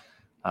 So,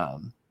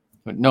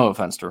 no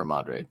offense to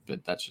Ramondre,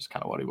 but that's just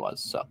kind of what he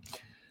was. So,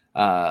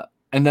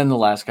 and then the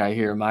last guy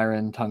here,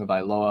 Myron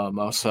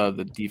Tagovailoa-Amosa,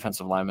 the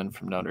defensive lineman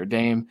from Notre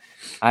Dame.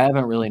 I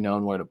haven't really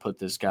known where to put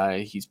this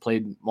guy. He's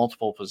played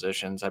multiple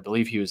positions. I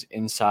believe he was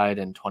inside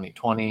in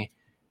 2020,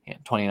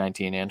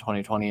 2019, and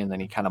 2020, and then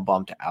he kind of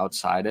bumped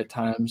outside at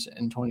times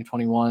in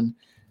 2021.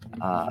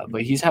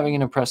 But he's having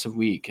an impressive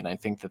week, and I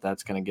think that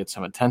that's going to get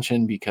some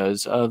attention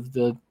because of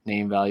the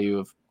name value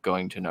of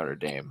going to Notre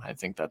Dame. I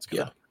think that's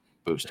going to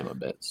boost him a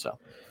bit. So,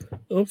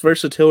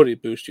 versatility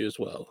boost you as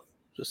well.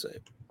 Just saying.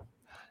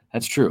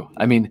 That's true.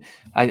 I mean,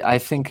 I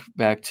think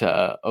back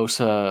to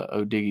Osa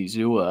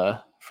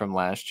Odigizua from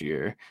last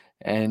year,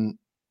 and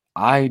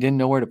I didn't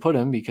know where to put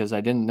him because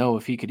I didn't know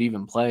if he could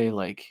even play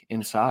like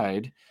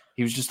inside.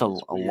 He was just a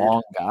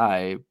long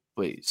guy,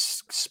 but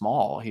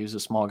small. He was a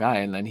small guy,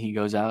 and then he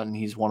goes out and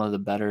he's one of the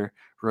better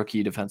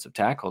rookie defensive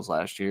tackles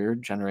last year,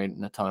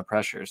 generating a ton of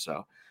pressure.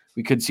 So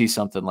we could see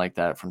something like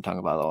that from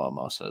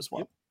Tagovailoa-Amosa as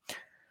well. Yep.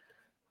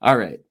 All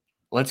right.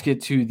 Let's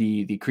get to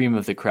the cream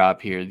of the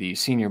crop here, the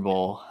Senior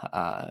Bowl.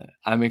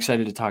 I'm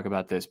excited to talk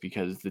about this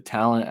because the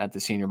talent at the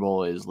Senior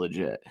Bowl is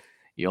legit.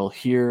 You'll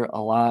hear a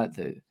lot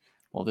that,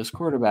 well, this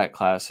quarterback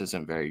class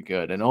isn't very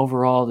good. And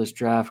overall, this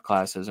draft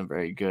class isn't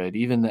very good.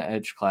 Even the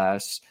edge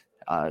class,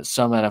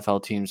 some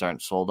NFL teams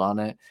aren't sold on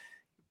it.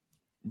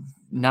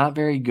 Not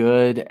very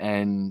good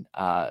and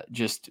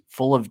just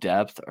full of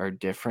depth are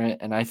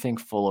different. And I think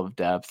full of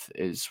depth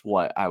is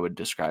what I would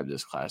describe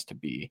this class to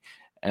be.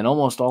 And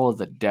almost all of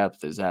the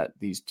depth is at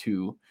these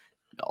 2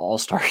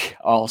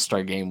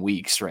 all-star game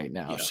weeks right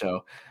now. Yeah.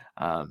 So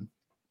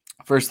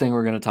first thing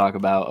we're going to talk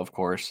about, of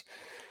course,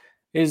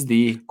 is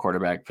the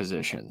quarterback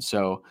position.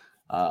 So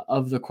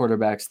of the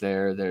quarterbacks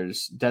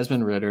there's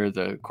Desmond Ridder,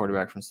 the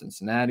quarterback from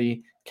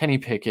Cincinnati, Kenny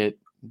Pickett,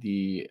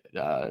 the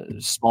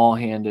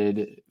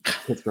small-handed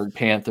Pittsburgh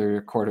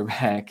Panther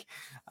quarterback,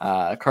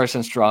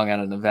 Carson Strong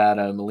out of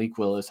Nevada, Malik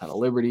Willis out of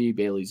Liberty,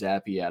 Bailey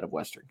Zappi out of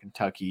Western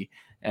Kentucky,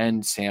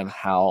 and Sam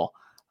Howell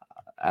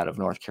out of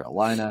North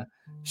Carolina.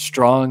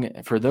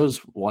 Strong, for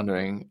those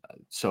wondering,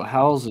 so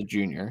Howell's a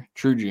junior,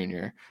 true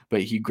junior,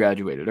 but he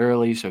graduated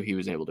early, so he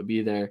was able to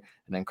be there.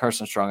 And then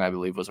Carson Strong, I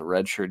believe, was a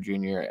redshirt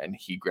junior, and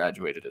he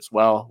graduated as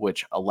well,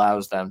 which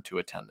allows them to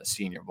attend the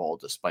Senior Bowl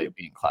despite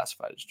being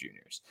classified as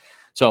juniors.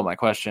 So my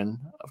question,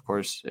 of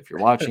course, if you're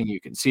watching, you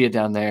can see it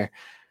down there.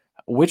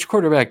 Which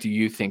quarterback do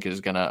you think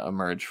is going to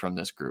emerge from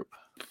this group?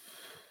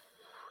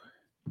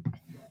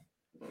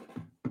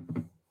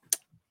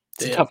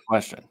 It's a tough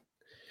question.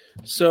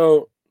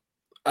 So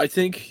I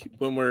think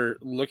when we're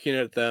looking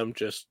at them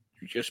just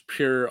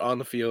pure on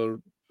the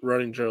field,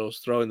 running drills,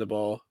 throwing the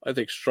ball, I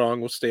think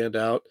Strong will stand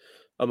out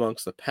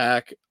amongst the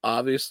pack.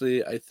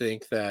 Obviously, I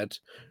think that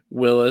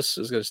Willis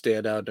is going to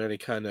stand out in any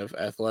kind of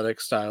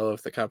athletic style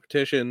of the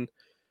competition.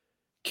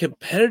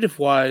 Competitive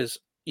wise,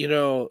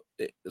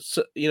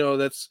 that's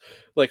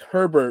like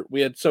Herbert.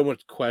 We had so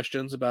much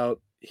questions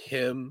about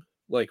him,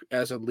 like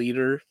as a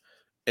leader,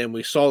 and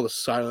we saw the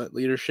silent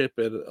leadership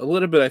and a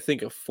little bit, I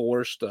think, of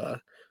forced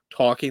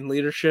talking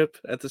leadership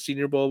at the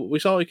Senior Bowl. But we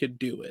saw he could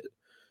do it.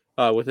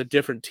 with a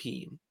different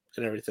team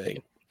and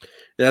everything.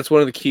 And that's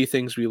one of the key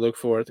things we look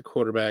for at the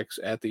quarterbacks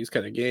at these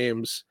kind of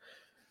games.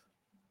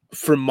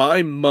 For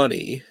my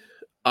money,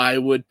 I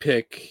would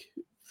pick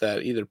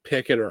that either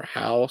Pickett or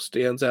Howell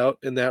stands out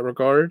in that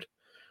regard.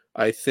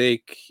 I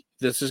think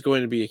this is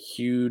going to be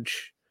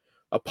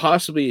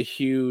possibly a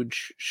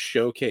huge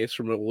showcase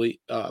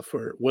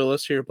for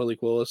Willis here,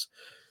 Malik Willis,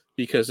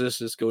 because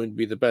this is going to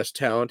be the best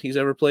talent he's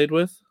ever played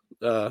with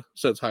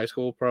since high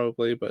school,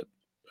 probably. But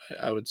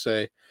I would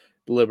say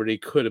Liberty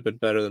could have been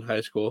better than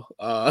high school,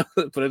 but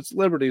it's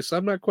Liberty, so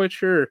I'm not quite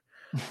sure.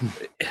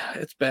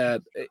 It's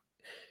bad.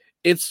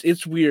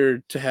 It's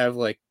weird to have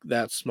like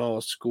that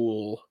small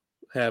school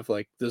have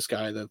like this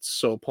guy that's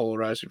so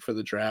polarizing for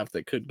the draft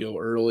that could go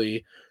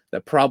early,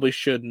 that probably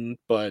shouldn't,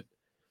 but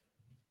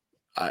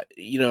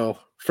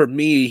for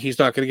me, he's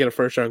not going to get a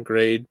first round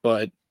grade,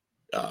 but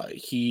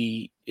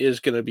he is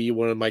going to be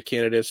one of my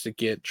candidates to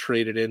get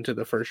traded into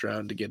the first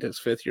round to get his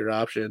 5th-year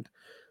option.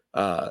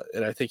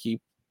 And I think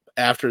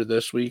after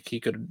this week,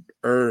 he could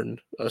earn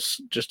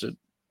just a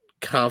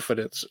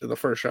confidence in the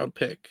first round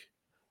pick.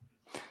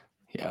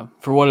 Yeah,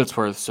 for what it's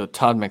worth, so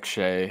Todd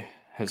McShay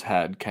has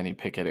had Kenny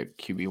Pickett at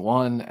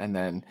QB1, and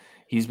then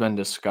he's been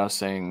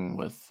discussing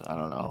with I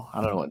don't know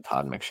what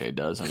Todd McShay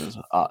does in his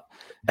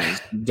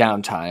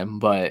downtime,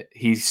 but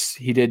he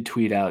did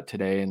tweet out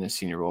today in the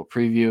Senior Bowl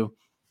preview,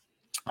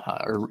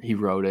 or he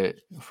wrote it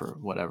for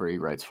whatever he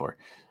writes for,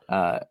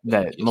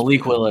 that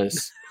Malik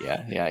Willis,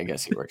 yeah, I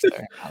guess he works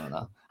there. I don't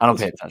know. I don't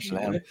pay attention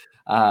to him.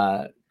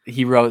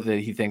 He wrote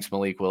that he thinks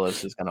Malik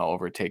Willis is going to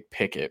overtake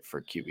Pickett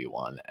for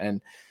QB1,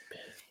 and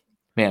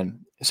man,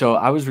 so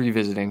I was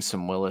revisiting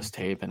some Willis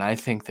tape, and I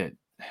think that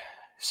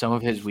some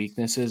of his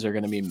weaknesses are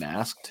going to be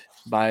masked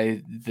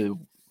by the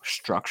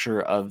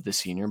structure of the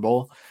Senior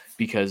Bowl,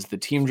 because the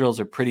team drills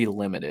are pretty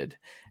limited,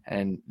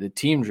 and the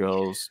team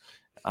drills,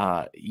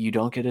 you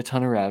don't get a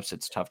ton of reps.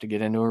 It's tough to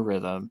get into a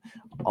rhythm.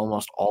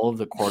 Almost all of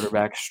the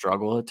quarterbacks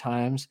struggle at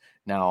times.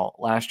 Now,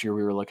 last year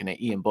we were looking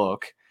at Ian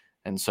Book,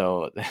 and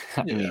so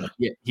I mean,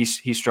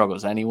 he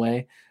struggles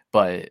anyway,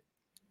 but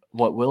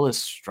what Willis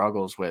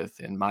struggles with,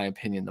 in my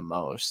opinion, the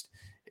most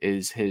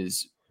is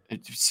his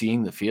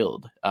seeing the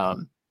field.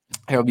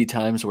 There'll be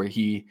times where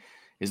he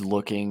is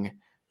looking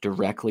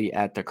directly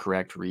at the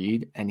correct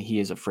read and he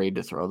is afraid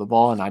to throw the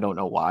ball. And I don't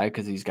know why,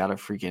 because he's got a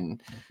freaking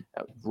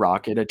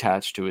rocket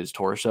attached to his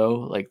torso.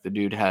 Like, the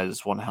dude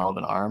has one hell of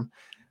an arm.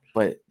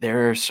 But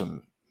there are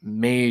some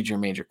major,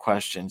 major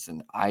questions.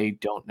 And I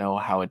don't know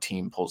how a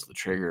team pulls the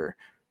trigger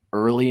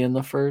early in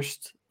the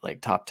first,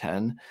 like top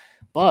 10.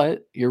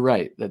 But you're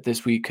right that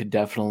this week could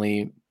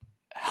definitely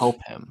help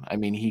him. I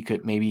mean,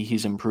 maybe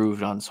he's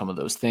improved on some of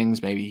those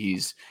things. Maybe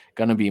he's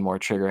going to be more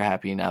trigger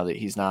happy now that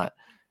he's not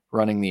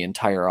running the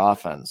entire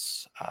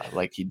offense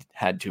like he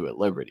had to at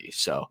Liberty.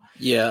 So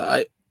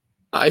yeah,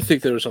 I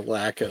think there was a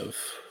lack of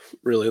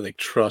really like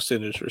trust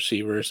in his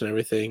receivers and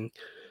everything.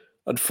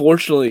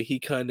 Unfortunately, he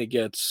kind of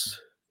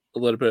gets a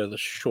little bit of the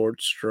short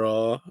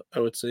straw, I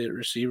would say, at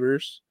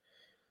receivers.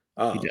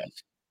 he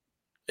does.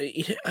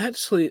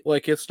 Actually,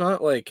 like, it's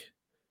not like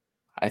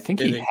I think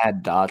he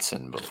had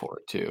Dotson before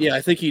too. Yeah,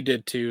 I think he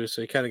did too.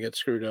 So he kind of gets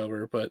screwed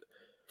over. But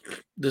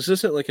this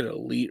isn't like an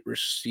elite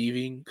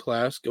receiving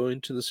class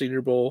going to the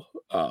Senior Bowl.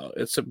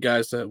 It's some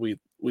guys that we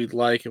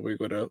like and we're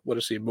going to want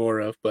to see more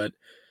of. But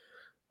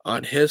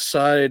on his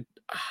side,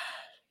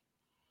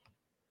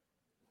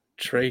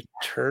 Trey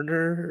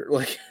Turner,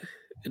 like,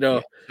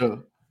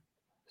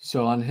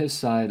 So on his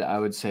side, I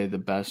would say the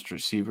best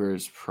receiver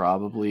is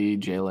probably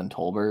Jalen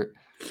Tolbert.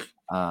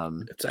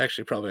 It's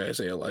actually probably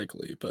Isaiah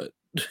Likely, but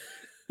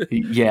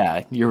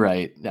yeah, you're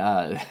right.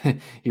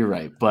 You're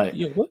right. But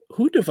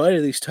who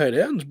divided these tight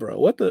ends, bro?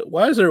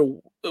 Why is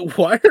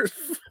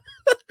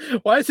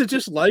it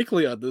just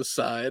Likely on this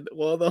side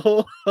while the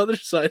whole other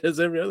side has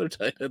every other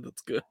tight end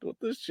that's good? What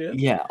this shit?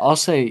 Yeah, I'll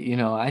say,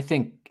 I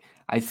think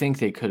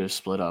they could have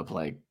split up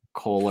like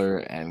Kohler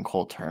and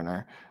Cole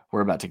Turner. We're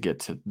about to get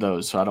to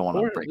those, so I don't want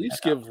to break. Or at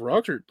least give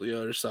Ruckert the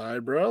other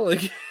side, bro.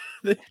 Like,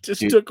 they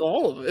just took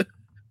all of it.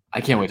 I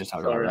can't wait to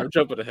talk about it. I'm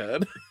jumping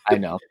ahead. I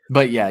know.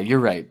 But yeah, you're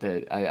right.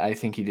 That I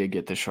think he did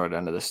get the short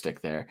end of the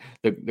stick there.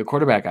 The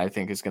quarterback I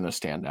think is going to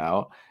stand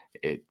out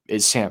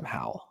is Sam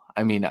Howell.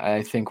 I mean,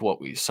 I think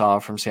what we saw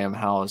from Sam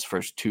Howell his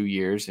first 2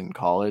 years in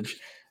college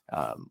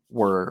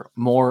were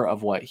more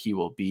of what he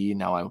will be.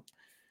 Now,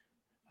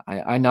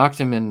 I knocked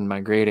him in my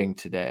grading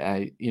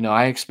today.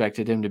 I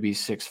expected him to be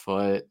 6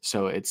 foot,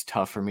 so it's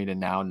tough for me to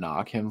now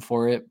knock him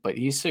for it. But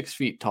he's 6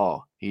 feet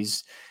tall.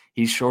 He's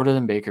shorter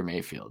than Baker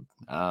Mayfield,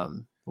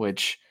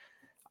 which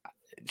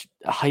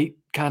height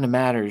kind of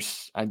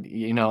matters.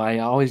 I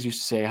always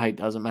used to say height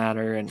doesn't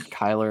matter, and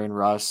Kyler and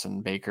Russ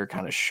and Baker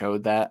kind of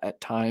showed that at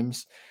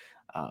times.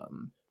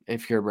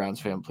 If you're a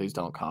Browns fan, please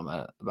don't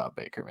comment about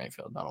Baker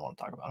Mayfield. I don't want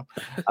to talk about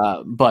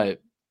him.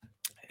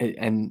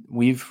 And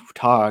we've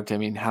talked, I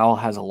mean, Howell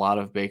has a lot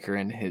of Baker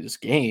in his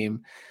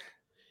game.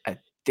 I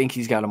think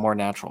he's got a more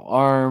natural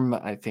arm.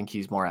 I think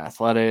he's more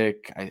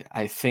athletic.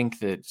 I think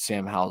that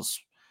Sam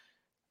Howell's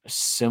a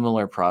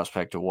similar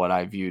prospect to what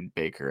I viewed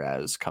Baker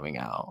as coming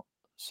out.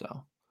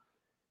 So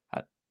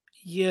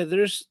Yeah,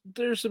 there's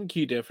some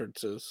key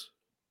differences,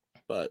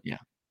 but Yeah.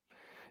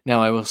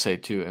 Now, I will say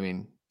too, I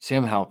mean,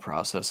 Sam Howell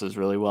processes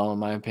really well, in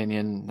my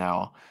opinion.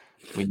 Now,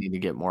 we need to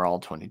get more all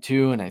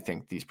 22, and I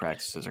think these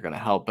practices are going to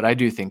help. But I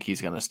do think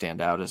he's going to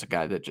stand out as a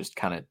guy that just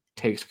kind of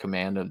takes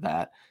command of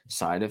that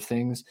side of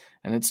things.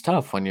 And it's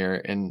tough when you're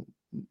in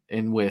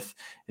with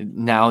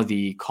now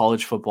the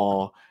college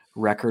football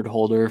record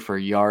holder for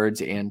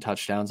yards and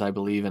touchdowns, I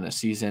believe, in a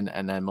season,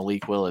 and then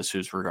Malik Willis,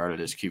 who's regarded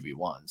as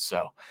QB1.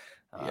 So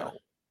yeah.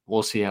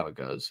 we'll see how it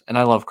goes. And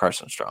I love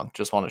Carson Strong.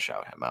 Just want to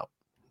shout him out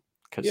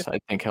Yeah. because I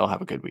think he'll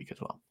have a good week as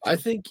well. I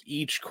So, think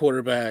each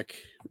quarterback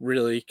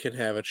really can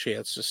have a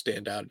chance to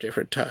stand out at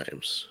different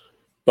times.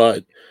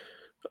 But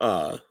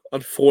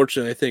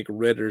unfortunately, I think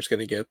Ritter's going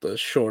to get the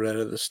short end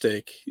of the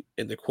stick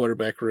in the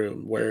quarterback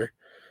room where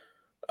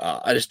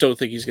I just don't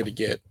think he's going to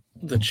get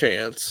the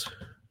chance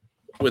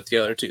with the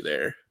other two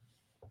there.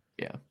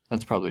 yeah,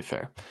 that's probably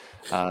fair.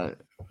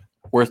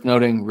 Worth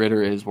noting,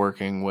 Ritter is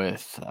working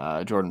with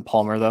Jordan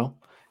Palmer, though.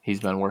 He's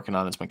been working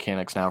on his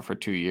mechanics now for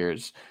 2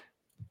 years.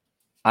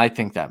 I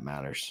think that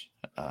matters.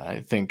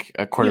 I think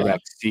a Yeah.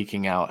 quarterback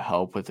seeking out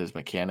help with his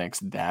mechanics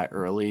that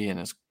early in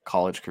his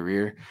college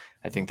career,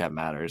 I think that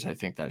matters. I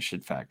think that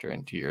should factor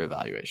into your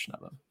evaluation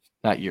of him,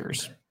 not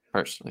yours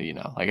personally,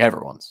 like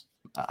everyone's.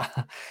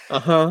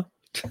 Uh-huh.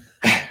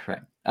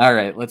 Right. All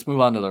right. Let's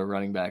move on to the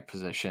running back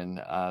position.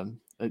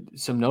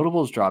 Some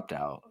notables dropped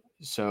out.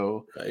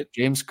 So Right.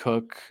 James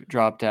Cook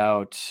dropped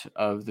out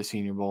of the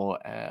Senior Bowl.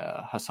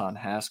 Hassan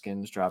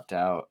Haskins dropped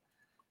out.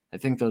 I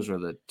think those were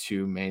the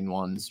two main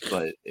ones,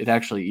 but it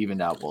actually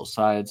evened out both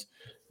sides.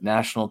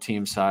 National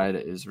team side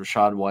is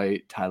Rashad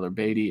White, Tyler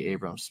Beatty,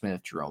 Abram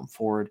Smith, Jerome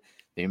Ford.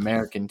 The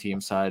American team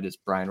side is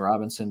Brian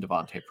Robinson,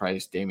 Devontae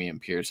Price, Damian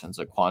Pierce, and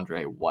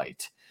Zaquandre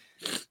White.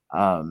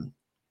 I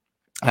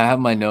have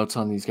my notes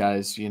on these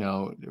guys.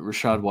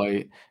 Rashad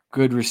White,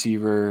 good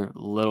receiver,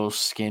 little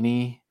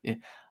skinny.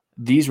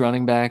 These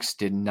running backs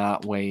did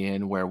not weigh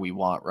in where we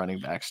want running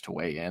backs to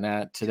weigh in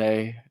at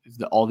today.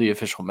 All the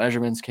official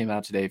measurements came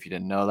out today. If you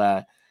didn't know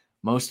that,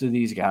 most of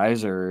these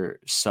guys are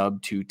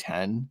sub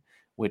 210,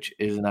 which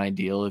isn't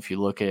ideal. If you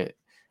look at,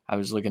 I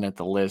was looking at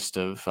the list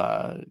of,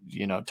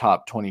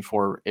 top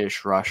 24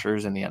 ish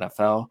rushers in the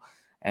NFL.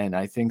 And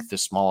I think the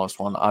smallest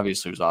one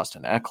obviously was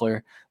Austin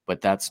Eckler, but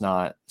that's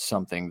not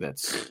something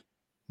that's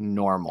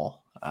normal.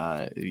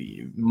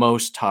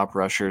 Most top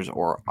rushers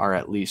are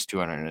at least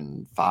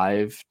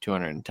 205,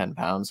 210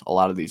 pounds. A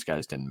lot of these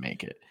guys didn't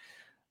make it.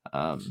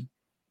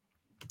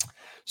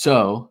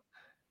 So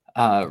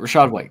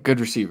Rashad White, good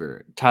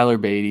receiver. Tyler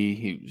Beatty,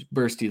 he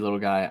bursty little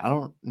guy. I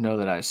don't know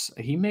that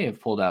he may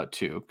have pulled out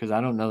too, because I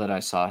don't know that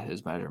I saw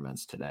his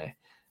measurements today.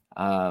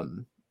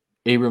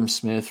 Abram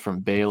Smith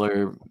from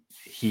Baylor,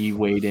 he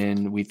weighed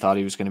in. We thought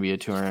he was going to be a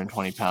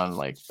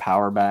 220-pound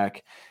power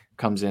back.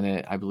 Comes in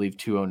at, I believe,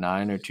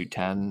 209 or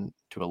 210,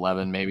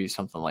 211, maybe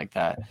something like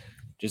that.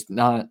 Just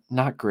not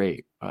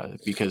great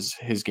because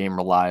his game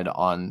relied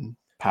on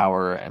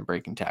power and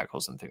breaking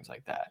tackles and things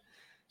like that.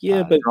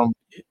 Yeah, but Jerome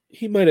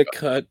he might have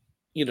cut,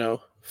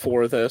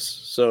 for this.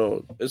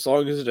 So as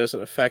long as it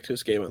doesn't affect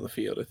his game on the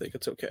field, I think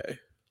it's okay.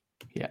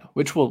 Yeah,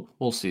 which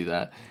we'll see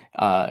that.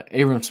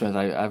 Abram Smith,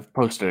 I've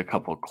posted a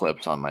couple of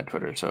clips on my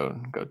Twitter, so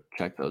go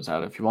check those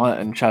out if you want.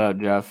 And shout out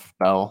Jeff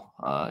Bell.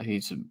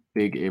 He's a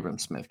big Abram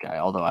Smith guy,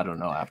 although I don't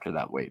know after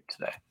that weight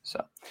today.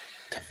 So,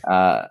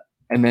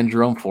 and then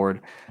Jerome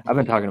Ford. I've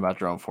been talking about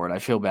Jerome Ford. I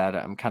feel bad.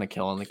 I'm kind of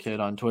killing the kid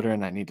on Twitter,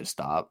 and I need to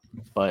stop.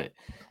 But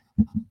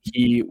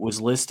he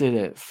was listed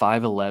at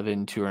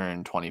 5'11",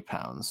 220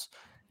 pounds.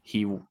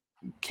 He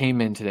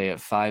came in today at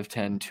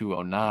 5'10",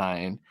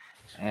 209,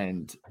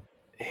 and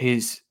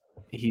he's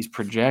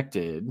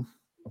projected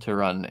to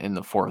run in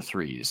the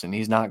 4.3s, and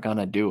he's not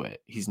gonna do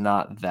it. He's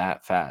not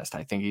that fast.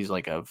 I think he's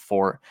like a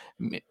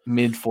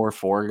mid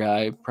 4.4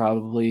 guy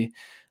probably.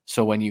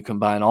 So when you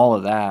combine all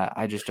of that,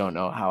 I just don't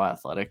know how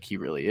athletic he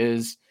really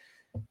is,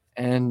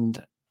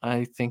 and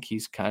I think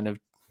he's kind of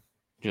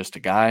just a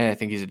guy. I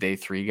think he's a day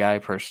 3 guy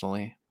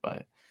personally,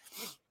 but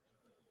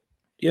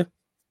Yeah.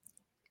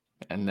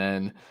 And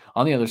then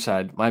on the other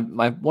side, my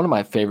one of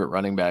my favorite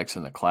running backs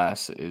in the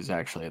class is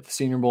actually at the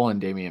Senior Bowl, and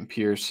Damian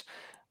Pierce,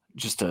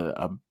 just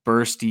a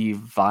bursty,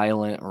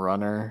 violent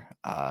runner.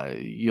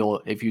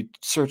 If you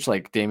search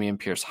Damian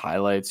Pierce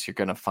highlights, you're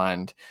gonna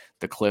find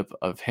the clip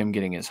of him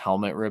getting his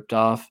helmet ripped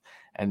off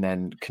and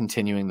then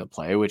continuing the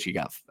play, which he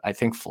got, I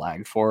think,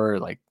 flagged for.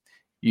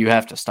 You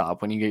have to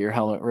stop when you get your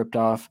helmet ripped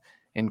off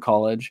in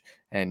college,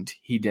 and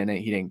he didn't.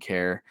 He didn't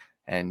care,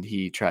 and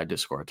he tried to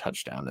score a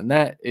touchdown, and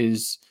that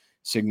is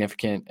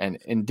significant and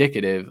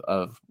indicative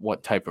of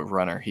what type of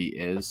runner he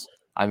is.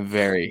 I'm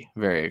very,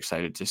 very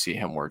excited to see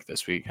him work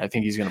this week. I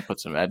think he's going to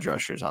put some edge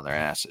rushers on their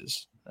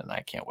asses, and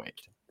I can't wait.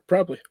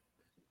 Probably.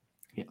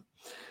 Yeah.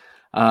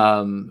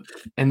 And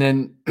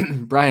then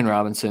Brian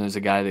Robinson is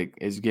a guy that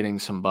is getting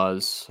some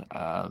buzz.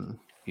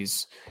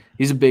 He's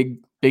a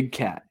big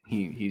cat.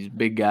 He's a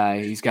big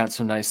guy. He's got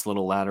some nice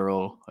little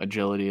lateral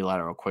agility,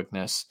 lateral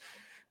quickness.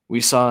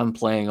 We saw him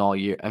playing all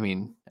year. I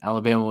mean,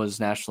 Alabama was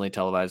nationally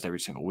televised every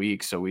single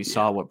week, so we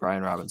saw what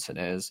Brian Robinson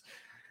is.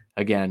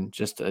 Again,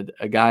 just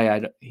a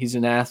guy. He's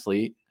an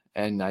athlete,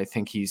 and I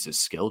think he's a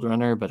skilled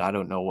runner, but I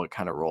don't know what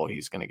kind of role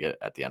he's going to get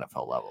at the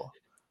NFL level.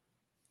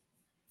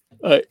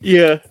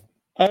 Yeah,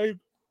 I'm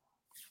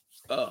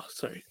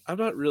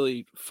not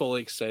really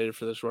fully excited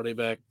for this running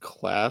back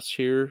class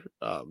here.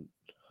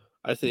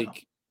 I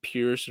think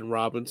Pierce and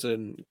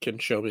Robinson can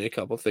show me a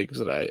couple things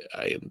that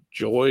I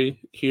enjoy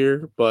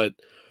here, but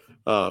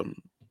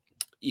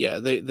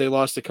they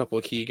lost a couple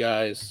of key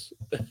guys,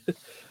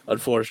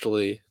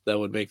 unfortunately, that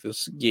would make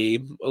this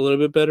game a little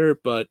bit better.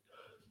 But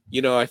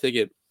I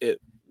think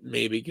it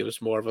maybe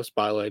gives more of a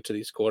spotlight to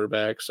these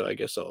quarterbacks. So I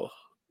guess I'll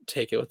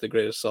take it with a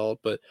grain of salt.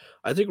 But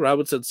I think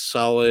Robinson's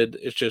solid.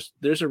 It's just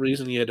there's a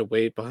reason he had to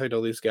wait behind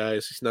all these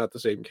guys. He's not the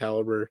same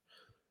caliber.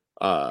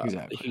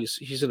 Exactly.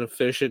 He's an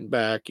efficient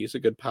back. He's a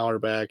good power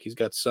back. He's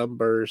got some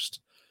burst.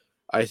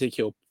 I think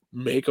he'll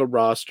make a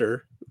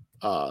roster.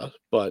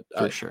 But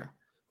For sure.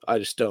 I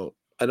just don't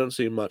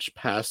see much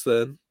past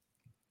then.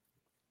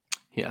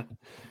 Yeah.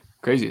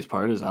 Craziest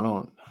part is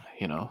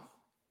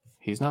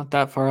he's not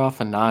that far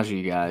off of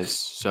Najee, guys.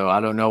 So I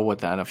don't know what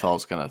the NFL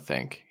is going to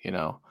think,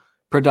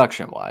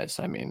 production wise.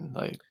 I mean,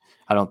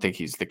 I don't think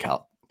he's the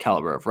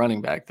caliber of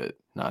running back that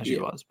Najee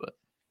was, but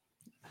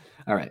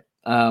all right.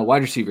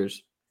 Wide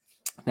receivers,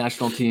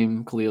 national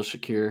team, Khalil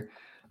Shakir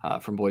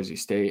from Boise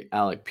State,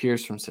 Alec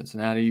Pierce from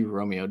Cincinnati,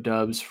 Romeo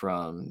Doubs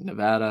from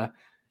Nevada,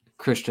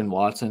 Christian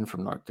Watson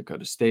from North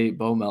Dakota State,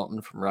 Bo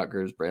Melton from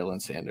Rutgers,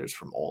 Braylon Sanders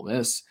from Ole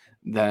Miss.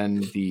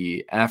 Then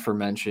the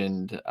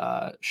aforementioned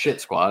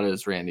shit squad,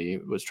 as Randy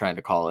was trying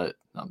to call it.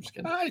 No, I'm just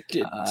kidding. I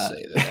didn't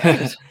say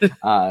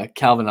that.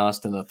 Calvin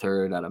Austin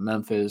III out of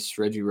Memphis,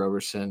 Reggie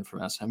Roberson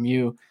from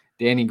SMU,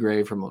 Danny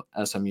Gray from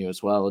SMU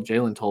as well,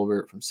 Jalen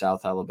Tolbert from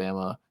South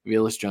Alabama,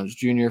 Velus Jones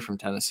Jr. from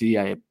Tennessee.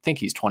 I think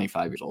he's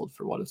 25 years old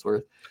for what it's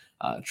worth.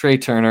 Trey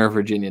Turner,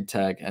 Virginia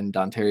Tech, and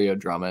Dontario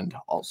Drummond,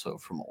 also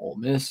from Ole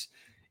Miss.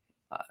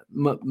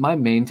 My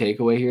main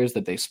takeaway here is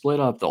that they split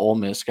up the Ole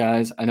Miss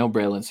guys. I know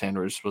Braylon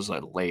Sanders was a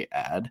late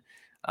add,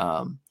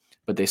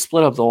 but they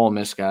split up the Ole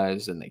Miss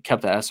guys and they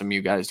kept the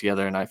SMU guys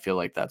together, and I feel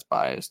like that's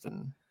biased,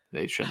 and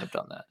they shouldn't have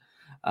done that.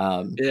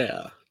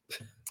 Yeah.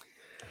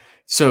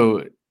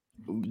 So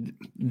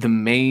the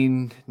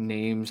main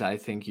names I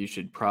think you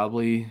should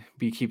probably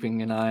be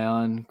keeping an eye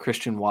on.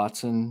 Christian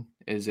Watson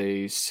is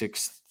a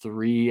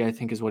 6'3", I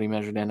think is what he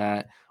measured in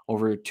at,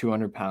 over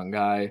 200-pound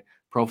guy.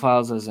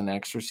 Profiles as an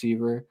X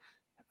receiver.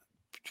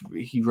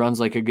 He runs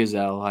like a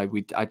gazelle.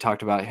 I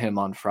talked about him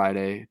on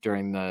Friday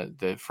during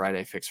the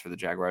Friday fix for the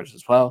Jaguars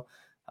as well.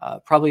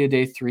 Probably a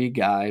day 3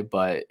 guy,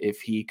 but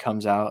if he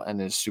comes out and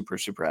is super,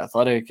 super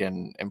athletic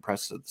and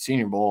impresses at the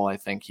Senior Bowl, I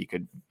think he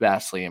could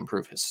vastly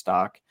improve his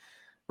stock.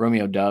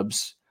 Romeo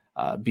Doubs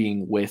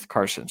being with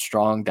Carson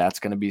Strong, that's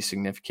going to be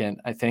significant,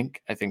 I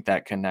think. I think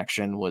that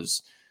connection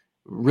was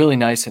really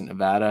nice in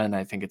Nevada, and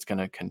I think it's going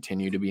to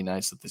continue to be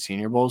nice at the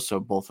Senior Bowl, so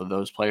both of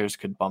those players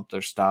could bump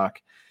their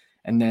stock.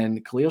 And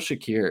then Khalil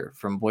Shakir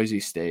from Boise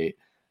State.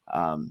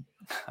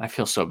 I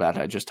feel so bad.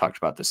 I just talked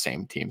about the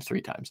same team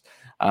 3 times.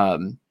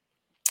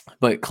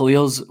 But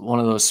Khalil's one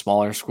of those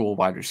smaller school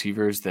wide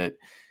receivers that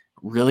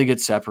really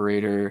good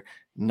separator,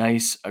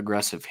 nice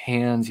aggressive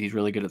hands. He's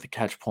really good at the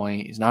catch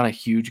point. He's not a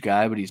huge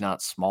guy, but he's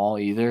not small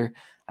either.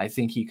 I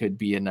think he could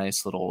be a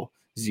nice little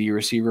Z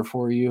receiver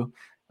for you,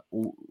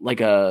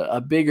 like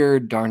a bigger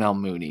Darnell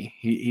Mooney.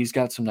 He's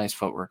got some nice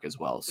footwork as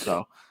well.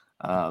 So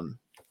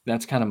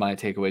that's kind of my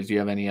takeaways. Do you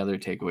have any other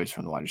takeaways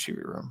from the wide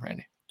receiver room,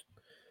 Randy?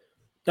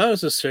 Not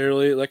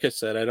necessarily. Like I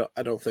said,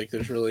 I don't think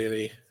there's really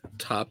any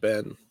top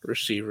end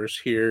receivers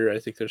here. I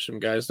think there's some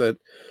guys that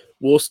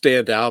will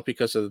stand out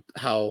because of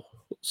how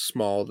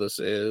small this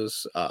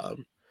is.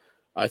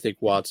 I think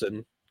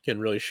Watson can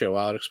really show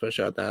out,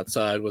 especially on that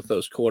side with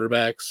those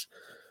quarterbacks.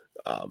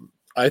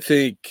 I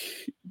think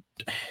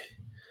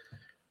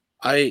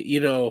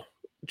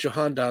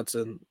Jahan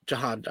Dotson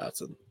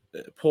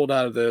pulled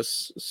out of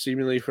this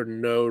seemingly for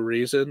no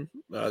reason.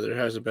 There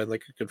hasn't been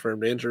like a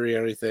confirmed injury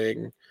or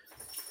anything.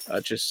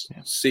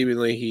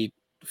 Seemingly he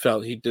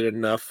felt he did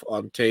enough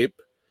on tape.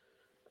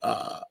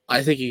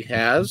 I think he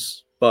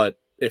has, but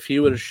if he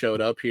would have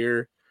showed up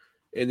here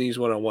in these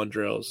one-on-one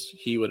drills,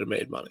 he would have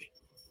made money.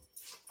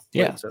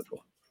 Yeah.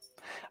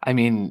 I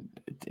mean,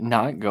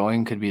 not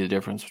going could be the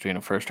difference between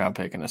a first-round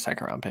pick and a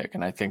second-round pick,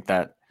 and I think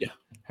that,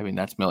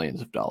 that's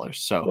millions of dollars.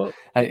 So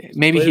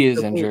maybe he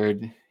is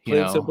injured.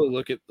 Simply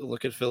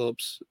look at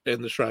Phillips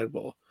in the Shrine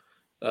Bowl,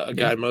 a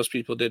guy most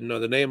people didn't know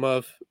the name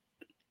of.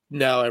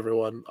 Now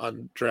everyone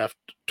on draft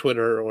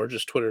Twitter or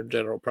just Twitter in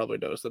general probably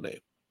knows the name.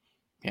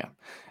 Yeah,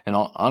 and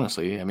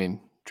honestly, I mean,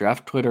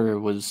 draft Twitter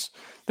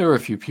there were a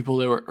few people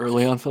that were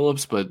early on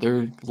Phillips, but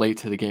they're late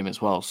to the game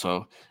as well.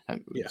 So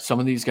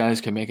some of these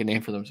guys can make a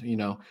name for them.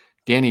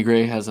 Danny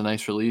Gray has a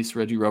nice release.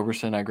 Reggie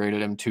Roberson, I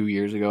graded him 2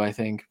 years ago, I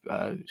think.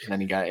 And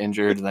then he got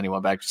injured, and then he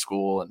went back to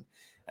school. And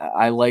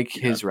I like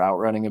his route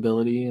running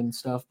ability and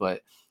stuff,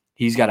 but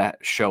he's got to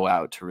show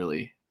out to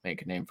really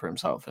make a name for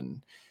himself.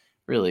 And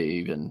really,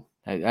 even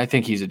I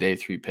think he's a day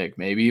 3 pick,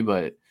 maybe,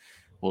 but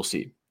we'll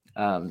see.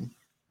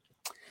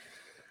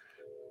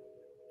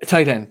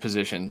 Tight end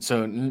position.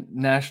 So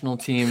national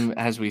team,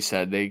 as we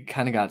said, they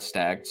kind of got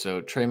stacked.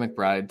 So Trey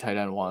McBride, tight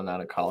end one out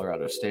of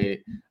Colorado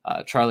State,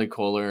 Charlie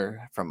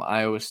Kohler from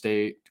Iowa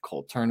State,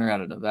 Cole Turner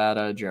out of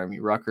Nevada, Jeremy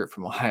Ruckert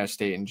from Ohio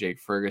State, and Jake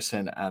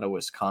Ferguson out of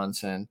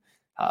Wisconsin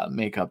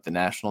make up the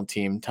national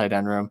team tight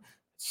end room.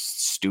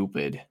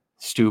 Stupid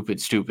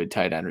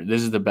tight end.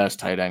 This is the best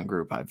tight end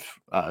group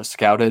I've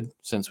scouted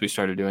since we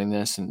started doing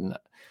this, and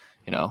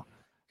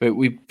but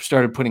we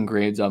started putting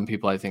grades on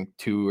people. I think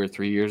 2 or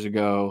 3 years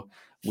ago.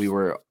 We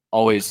were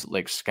always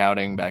like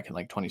scouting back in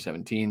like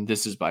 2017.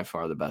 This is by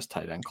far the best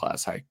tight end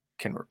class I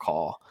can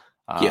recall.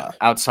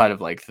 Outside of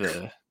like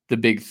the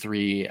big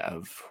three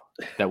of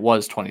that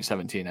was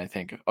 2017, I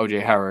think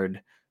OJ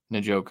Howard,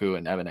 Njoku,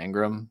 and Evan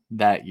Engram.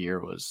 That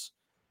was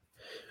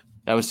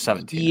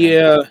 17.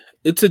 Yeah,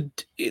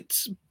 right?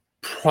 It's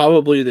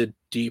probably the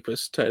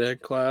deepest tight end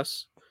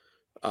class.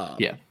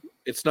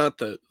 It's not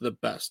the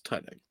best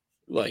tight end.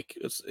 Like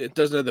it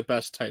doesn't have the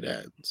best tight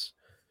ends.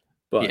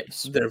 But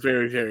they're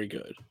very, very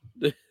good.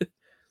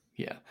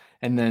 Yeah.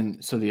 And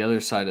then, so the other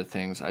side of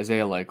things,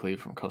 Isaiah Likely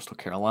from Coastal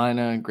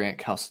Carolina, Grant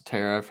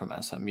Calcaterra from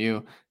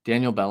SMU,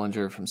 Daniel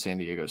Bellinger from San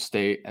Diego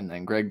State, and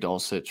then Greg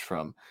Dulcich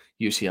from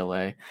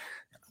UCLA.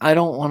 I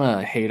don't want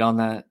to hate on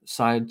that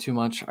side too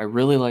much. I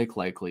really like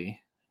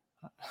Likely.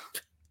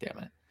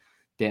 Damn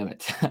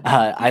it.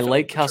 I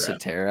like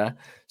Calcaterra.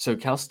 So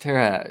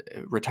Calcaterra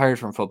retired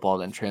from football,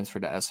 then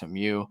transferred to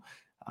SMU.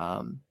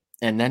 And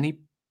then he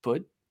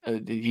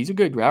he's a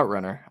good route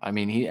runner. I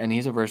mean,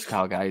 he's a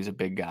versatile guy. He's a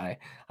big guy.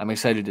 I'm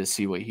excited to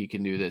see what he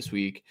can do this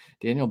week.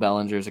 Daniel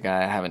Bellinger is a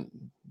guy I haven't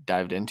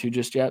dived into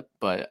just yet,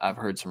 but I've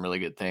heard some really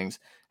good things.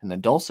 And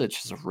then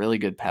Dulcich is a really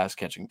good pass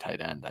catching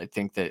tight end. I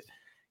think that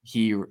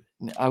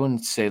I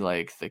wouldn't say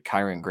like the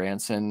Kyron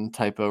Granson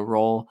type of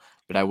role,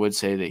 but I would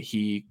say that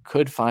he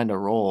could find a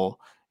role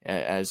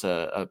as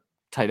a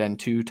tight end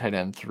 2, tight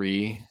end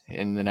 3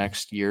 in the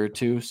next year or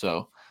two.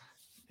 So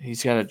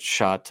he's got a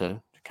shot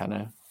to kind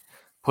of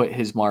put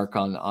his mark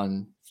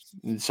on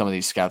some of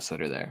these scouts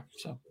that are there.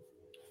 So,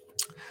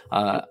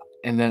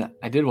 and then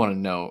I did want to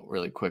note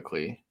really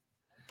quickly.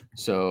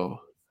 So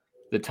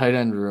the tight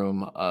end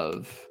room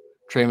of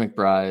Trey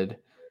McBride,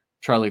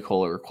 Charlie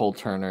Kohler, Cole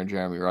Turner,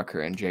 Jeremy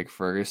Ruckert, and Jake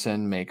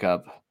Ferguson make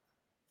up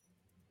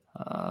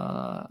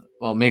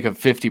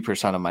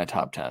 50% of my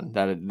top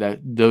 10.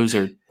 Those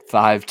are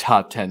 5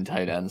 top 10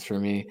 tight ends for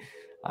me.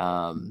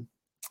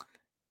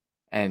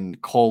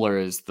 And Kohler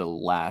is the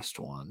last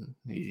one.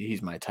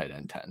 He's my tight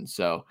end 10.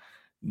 So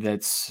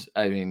that's,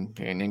 I mean,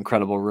 an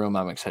incredible room.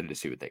 I'm excited to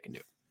see what they can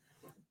do.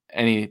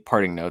 Any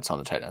parting notes on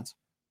the tight ends?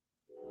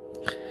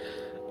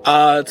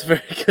 It's a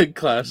very good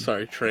class.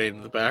 Sorry, Train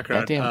in the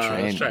background.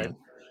 Goddamn Train,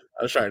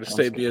 I was trying to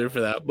stay muted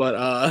for that.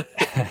 But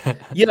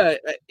yeah,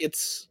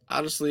 it's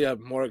honestly,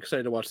 I'm more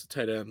excited to watch the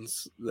tight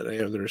ends than I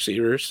am the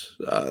receivers.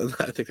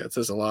 I think that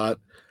says a lot.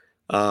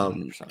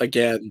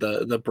 Again,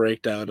 the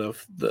breakdown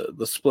of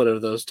the split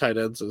of those tight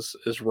ends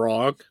is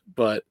wrong,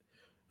 but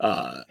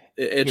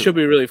it should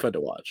be really fun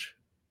to watch.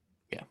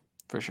 Yeah,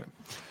 for sure.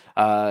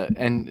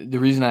 And the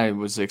reason I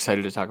was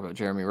excited to talk about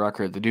Jeremy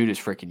Ruckert, the dude is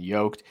freaking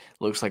yoked,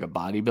 looks like a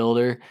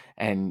bodybuilder,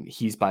 and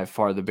he's by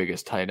far the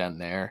biggest tight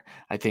end there.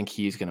 I think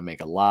he's going to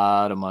make a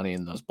lot of money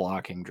in those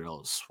blocking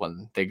drills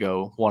when they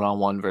go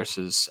one-on-one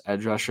versus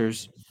edge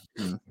rushers.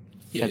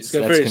 Yeah, he's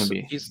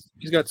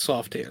got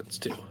soft hands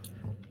too.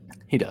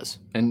 He does,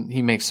 and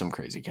he makes some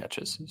crazy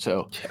catches.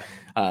 So,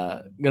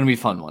 going to be a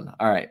fun one.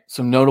 All right,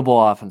 some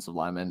notable offensive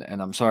linemen,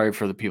 and I'm sorry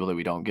for the people that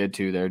we don't get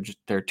to. There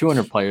are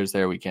 200 players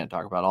there. We can't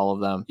talk about all of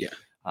them.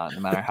 No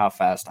matter how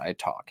fast I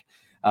talk.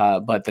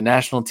 But the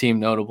national team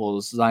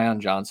notables, Zion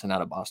Johnson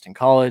out of Boston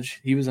College.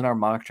 He was in our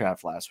mock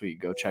draft last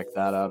week. Go check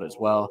that out as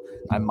well.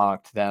 I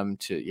mocked them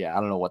to, I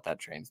don't know what that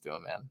train's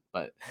doing, man,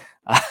 but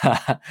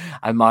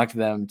I mocked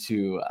him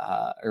to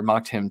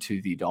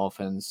the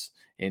Dolphins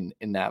in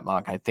that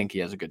mock. I think he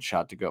has a good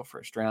shot to go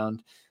first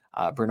round.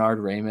 Bernard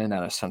Raymond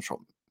out of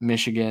Central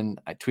Michigan.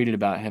 I tweeted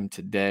about him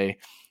today.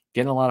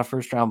 Getting a lot of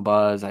first round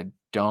buzz. I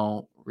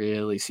don't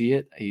really see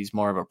it. He's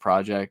more of a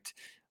project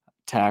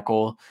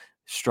tackle,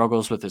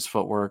 struggles with his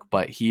footwork,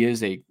 but he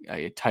is a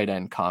tight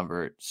end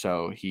convert.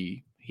 So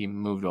he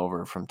moved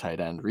over from tight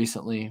end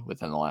recently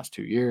within the last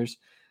 2 years.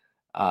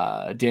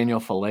 Daniel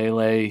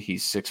Falele,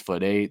 he's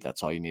 6'8".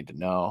 That's all you need to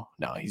know.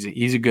 No,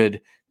 he's a good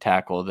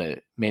tackle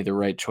that made the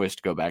right choice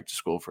to go back to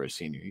school for his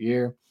senior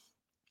year.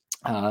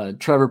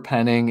 Trevor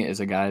Penning is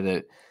a guy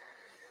that,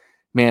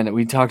 man,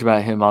 we talked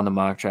about him on the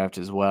mock draft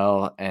as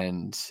well.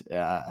 And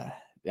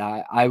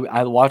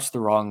I watched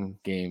the wrong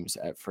games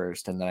at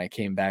first, and then I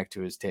came back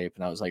to his tape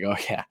and I was like, oh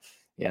yeah,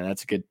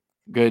 that's a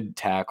good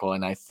tackle.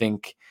 And I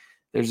think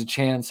there's a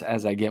chance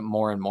as I get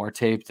more and more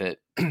tape that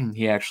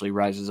he actually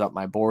rises up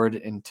my board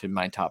into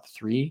my top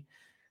 3.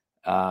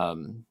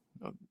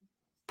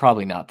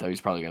 Probably not, though.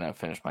 He's probably going to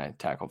finish my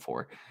tackle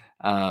 4.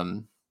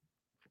 And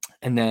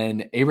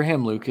then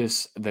Abraham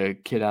Lucas, the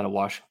kid out of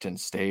Washington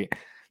State,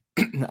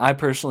 I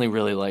personally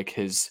really like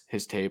his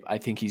tape. I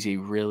think he's a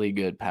really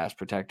good pass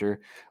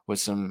protector with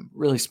some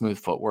really smooth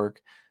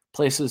footwork,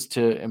 places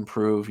to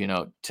improve,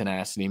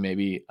 tenacity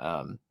maybe.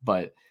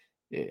 But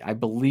I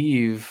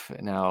believe,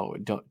 now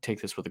don't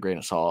take this with a grain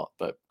of salt,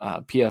 but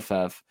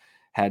PFF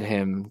had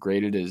him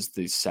graded as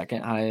the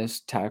second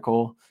highest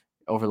tackle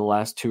over the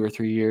last 2 or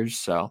 3 years.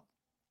 So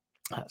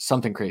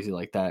something crazy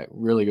like that.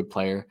 Really good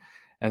player.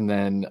 And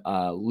then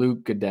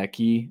Luke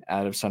Gadecki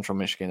out of Central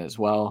Michigan as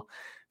well.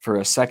 For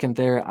a second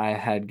there, I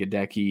had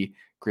Gadecki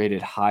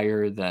graded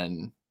higher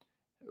than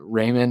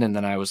Raymond, and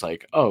then I was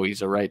like, oh,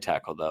 he's a right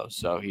tackle though,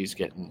 so he's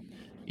getting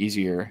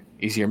easier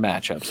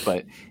matchups.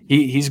 But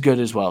he's good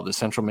as well. The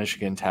Central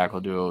Michigan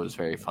tackle duo is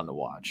very fun to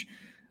watch.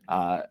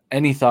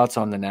 Any thoughts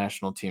on the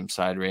national team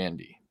side,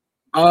 Randy?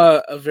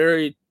 A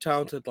very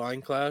talented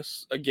line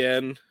class.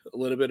 Again, a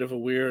little bit of a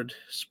weird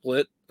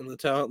split in the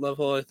talent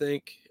level, I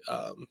think.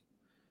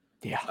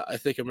 Yeah. I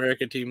think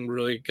American team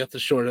really got the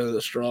short end of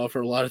the straw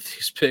for a lot of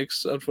these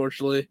picks,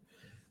 unfortunately.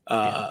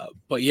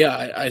 But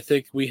yeah, I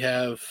think we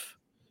have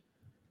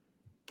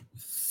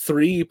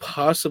 3,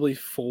 possibly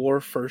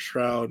 4 first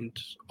round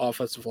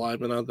offensive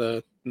linemen on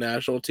the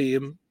national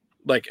team,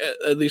 like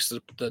at least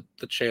the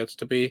chance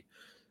to be.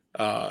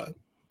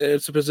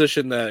 It's a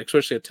position that,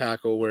 especially a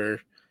tackle,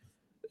 where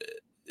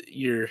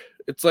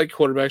it's like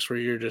quarterbacks where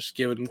you're just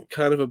given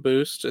kind of a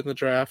boost in the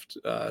draft,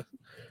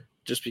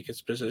 just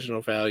because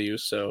positional value.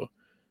 So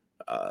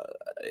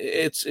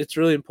it's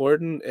really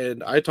important.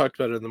 And I talked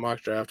about it in the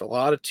mock draft. A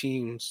lot of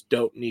teams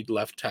don't need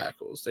left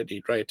tackles; they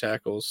need right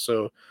tackles.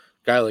 So a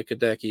guy like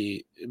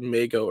Hideki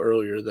may go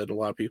earlier than a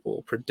lot of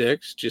people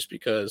predict, just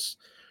because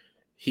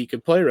he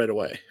could play right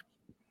away.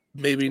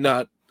 Maybe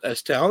not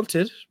as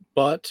talented,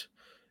 but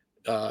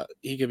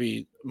he could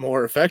be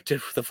more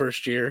effective the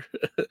first year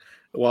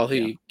while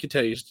he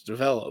continues to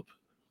develop.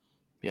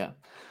 Yeah.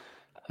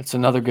 That's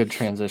another good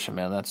transition,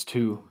 man. That's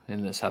 2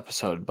 in this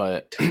episode.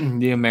 But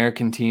the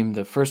American team,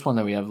 the first one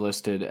that we have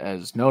listed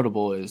as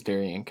notable is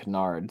Darian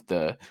Kennard,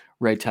 the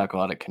right tackle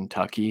out of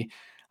Kentucky.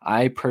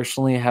 I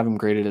personally have him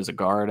graded as a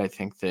guard. I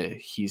think that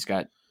he's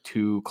got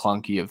too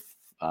clunky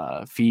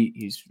of feet.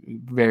 He's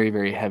very,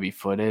 very heavy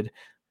footed,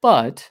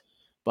 but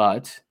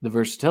the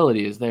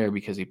versatility is there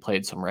because he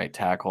played some right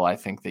tackle. I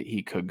think that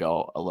he could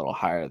go a little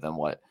higher than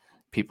what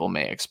people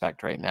may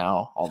expect right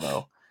now,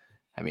 although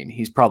I mean,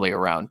 he's probably a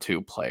round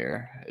 2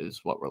 player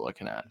is what we're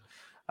looking at.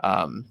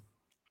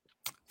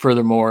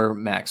 Furthermore,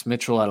 Max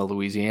Mitchell out of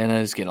Louisiana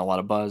is getting a lot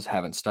of buzz.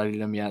 Haven't studied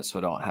him yet, so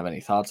I don't have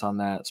any thoughts on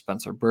that.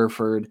 Spencer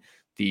Burford,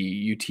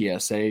 the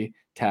UTSA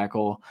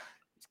tackle,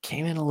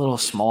 came in a little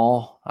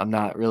small. I'm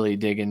not really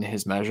digging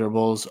his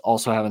measurables.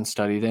 Also haven't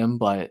studied him,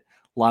 but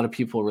a lot of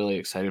people really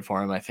excited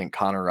for him. I think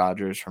Connor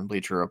Rogers from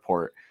Bleacher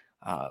Report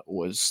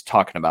was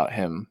talking about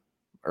him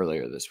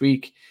earlier this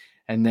week.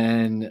 And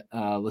then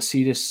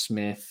Lecitus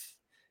Smith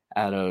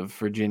out of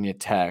Virginia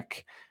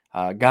Tech,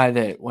 guy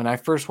that when I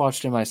first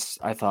watched him, I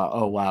thought,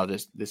 oh, wow,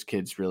 this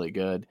kid's really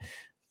good.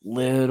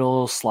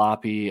 Little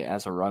sloppy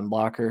as a run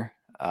blocker.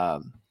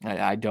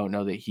 I don't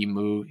know that he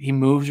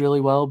moves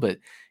really well, but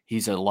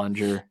he's a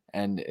lunger,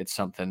 and it's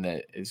something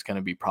that is going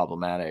to be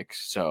problematic.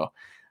 So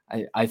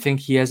I think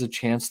he has a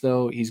chance,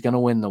 though. He's going to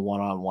win the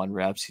one-on-one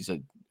reps. He's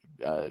a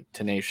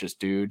tenacious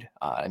dude,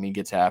 and he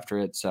gets after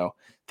it. So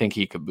I think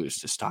he could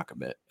boost his stock a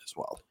bit as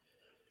well.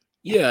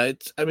 Yeah,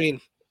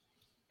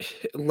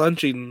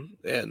 lunging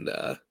and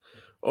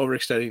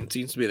overextending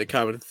seems to be the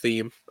common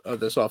theme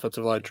of this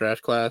offensive line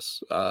draft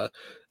class.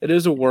 It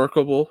is a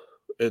workable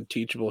and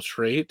teachable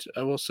trait,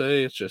 I will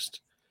say. It's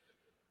just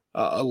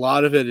a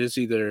lot of it is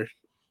either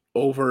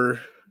over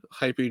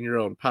hyping your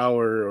own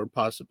power or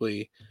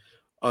possibly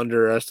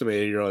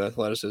underestimating your own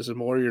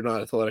athleticism, or you're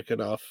not athletic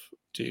enough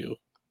to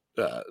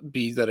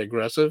be that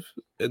aggressive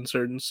in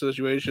certain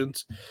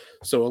situations.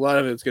 So a lot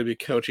of it's going to be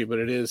coaching, but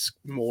it is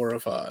more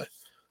of a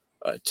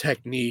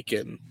technique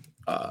and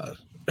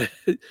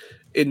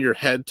in your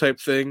head type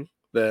thing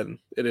than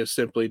it is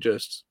simply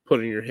just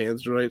putting your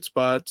hands in the right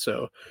spot.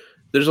 So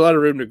there's a lot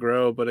of room to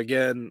grow, but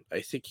again,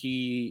 I think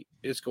he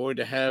is going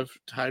to have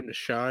time to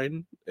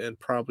shine and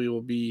probably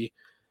will be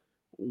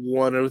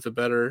one of the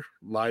better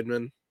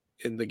linemen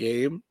in the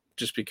game,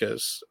 just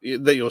because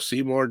that you'll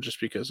see more, just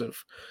because of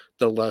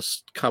the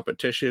less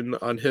competition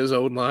on his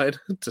own line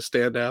to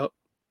stand out.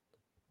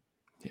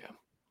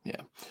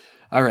 Yeah.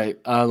 All right,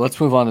 let's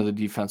move on to the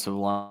defensive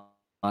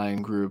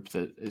line group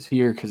that is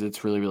here because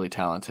it's really, really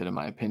talented in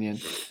my opinion.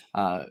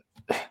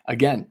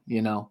 Again,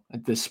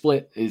 the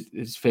split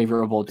is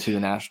favorable to the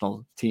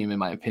national team in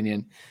my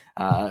opinion.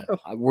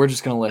 We're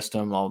just going to list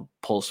them. I'll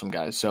pull some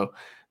guys. So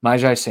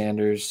Myjai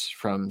Sanders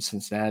from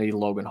Cincinnati,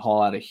 Logan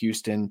Hall out of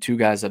Houston, 2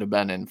 guys that have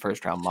been in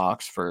first-round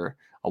mocks for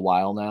a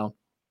while now.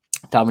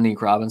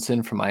 Dominique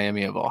Robinson from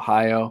Miami of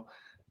Ohio,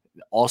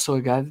 also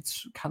a guy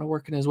that's kind of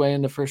working his way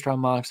into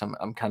first-round mocks.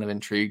 I'm kind of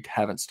intrigued.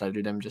 Haven't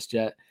studied him just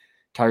yet.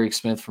 Tyreek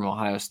Smith from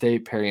Ohio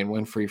State, Perrion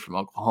Winfrey from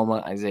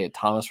Oklahoma, Isaiah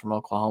Thomas from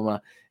Oklahoma,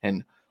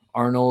 and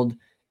Arnold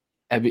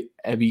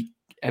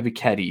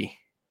Ebiketie.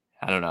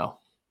 I don't know.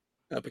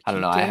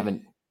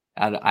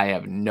 I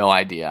have no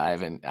idea. I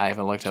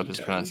haven't looked up his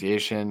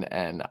pronunciation,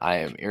 and I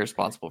am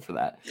irresponsible for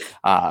that.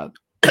 A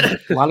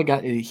lot of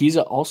guys. He's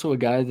also a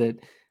guy that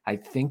I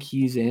think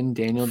he's in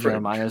Daniel Fringe.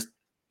 Jeremiah's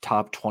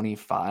top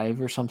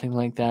 25 or something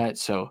like that.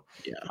 So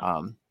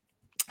Yeah.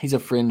 He's a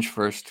fringe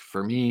first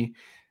for me.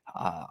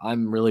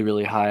 I'm really,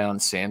 really high on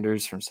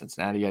Sanders from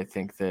Cincinnati. I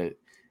think that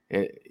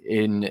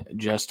in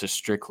just a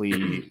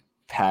strictly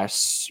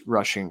pass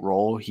rushing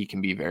role, he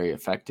can be very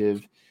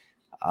effective.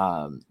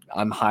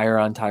 I'm higher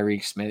on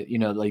Tyreek Smith.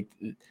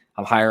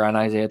 I'm higher on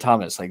Isaiah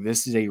Thomas. Like,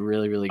 this is a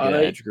really, really good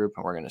edge group,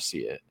 and we're going to see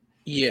it.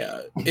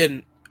 Yeah,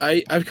 and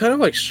I've kind of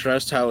like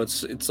stressed how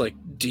it's like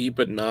deep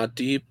but not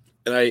deep,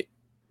 and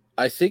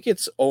I think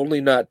it's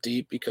only not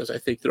deep because I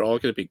think they're all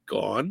going to be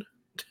gone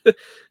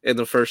in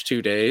the first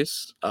 2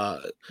 days.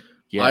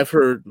 Yeah. I've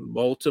heard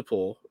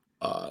multiple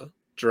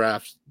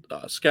draft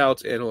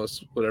scouts,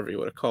 analysts, whatever you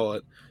want to call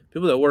it,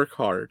 people that work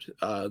hard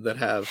that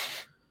have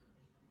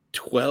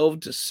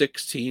 12 to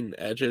 16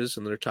 edges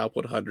in their top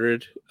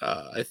 100.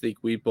 I think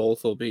we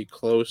both will be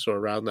close or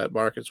around that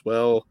mark as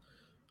well,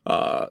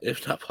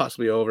 if not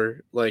possibly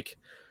over. Like,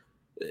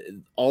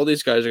 all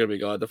these guys are going to be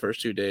gone the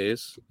first 2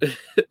 days,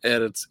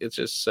 and it's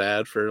just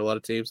sad for a lot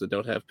of teams that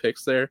don't have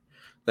picks there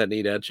that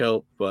need edge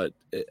help. But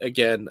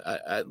again,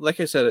 like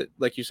I said,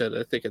 like you said,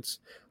 I think it's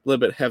a little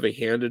bit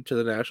heavy-handed to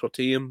the national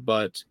team,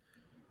 but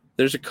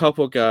there's a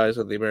couple guys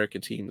on the American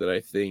team that I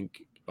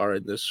think are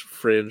in this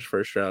fringe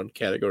first round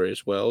category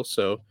as well.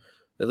 So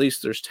at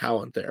least there's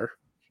talent there.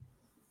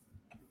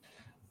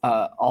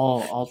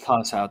 I'll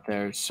toss out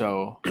there.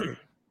 So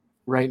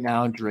right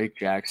now, Drake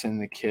Jackson,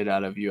 the kid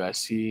out of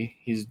USC,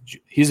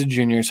 he's a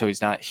junior, so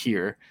he's not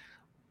here.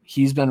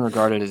 He's been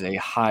regarded as a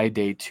high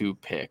day 2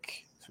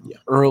 pick,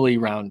 early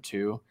round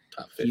 2.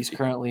 He's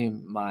currently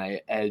my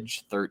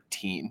edge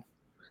 13.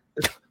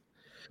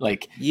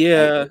 Like,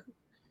 yeah,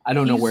 I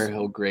don't know where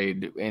he'll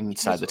grade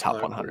inside the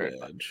top 100.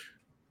 But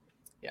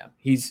yeah,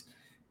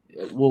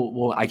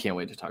 well, I can't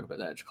wait to talk about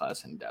the edge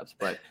class in depth,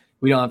 but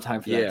we don't have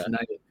time for that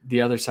tonight.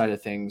 The other side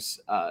of things,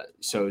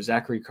 so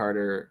Zachary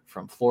Carter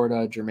from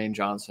Florida, Jermaine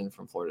Johnson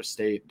from Florida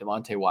State,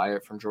 Devontae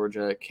Wyatt from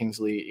Georgia,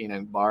 Kingsley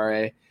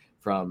Enagbare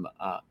from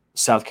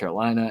South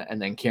Carolina,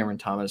 and then Cameron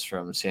Thomas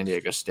from San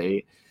Diego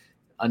State.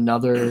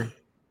 Another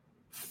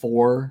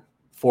four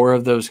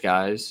of those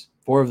guys,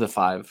 4 of the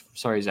 5,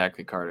 sorry,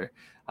 Zachary Carter,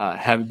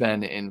 have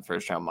been in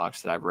first-round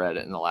mocks that I've read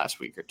in the last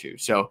week or two.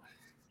 So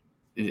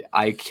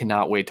I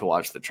cannot wait to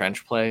watch the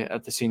trench play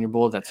at the Senior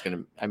Bowl. That's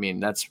one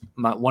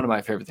of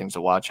my favorite things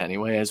to watch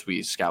anyway, as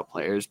we scout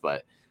players,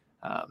 but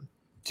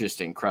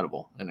just an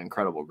incredible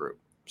group.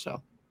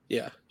 So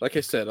yeah, like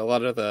I said, a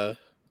lot of the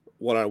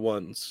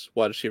one-on-ones,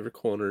 wide receiver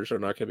corners are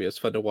not going to be as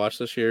fun to watch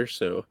this year.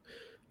 So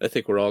I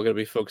think we're all going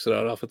to be focusing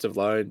on offensive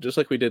line, just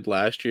like we did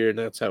last year, and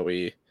that's how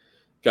we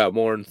got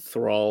more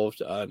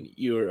enthralled on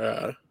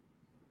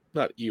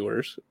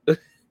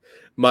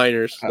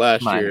Miners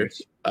last year.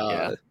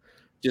 Yeah.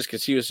 Just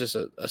because he was just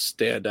a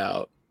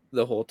standout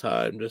the whole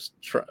time, just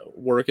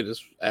working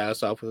his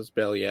ass off with his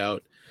belly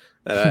out.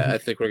 And I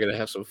think we're gonna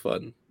have some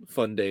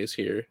fun days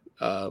here.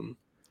 Absolutely.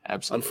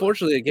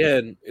 Unfortunately,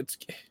 again,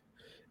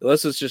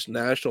 unless it's just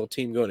national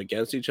team going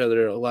against each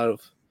other, a lot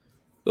of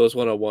those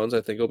one-on-ones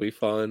I think will be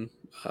fun.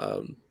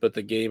 But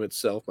the game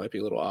itself might be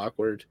a little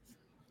awkward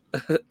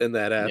in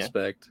that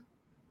aspect.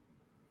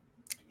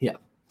 Yeah.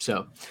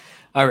 So,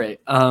 all right.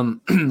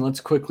 Let's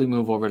quickly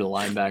move over to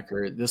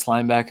linebacker. This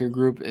linebacker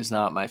group is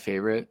not my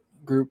favorite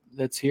group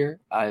that's here.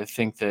 I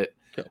think that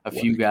a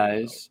few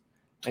guys,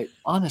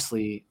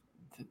 honestly,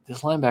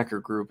 this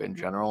linebacker group in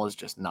general is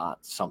just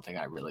not something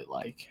I really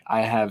like.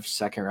 I have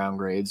second-round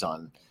grades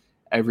on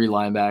every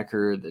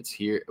linebacker that's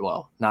here.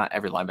 Well, not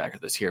every linebacker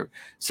that's here.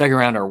 Second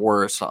round or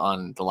worse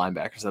on the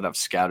linebackers that I've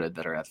scouted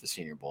that are at the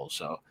Senior Bowl.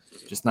 So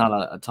just not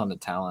a ton of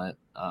talent.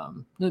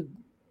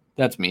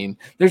 That's mean.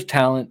 There's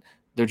talent.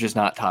 They're just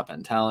not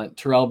top-end talent.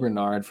 Terrell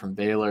Bernard from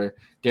Baylor,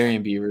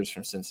 Darian Beavers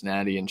from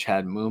Cincinnati, and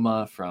Chad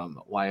Muma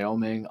from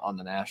Wyoming on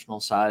the national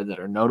side that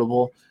are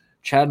notable.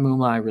 Chad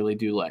Muma I really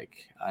do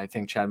like. I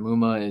think Chad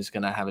Muma is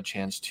going to have a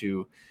chance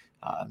to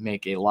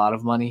make a lot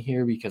of money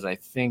here because I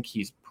think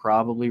he's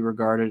probably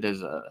regarded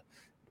as a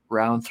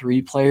round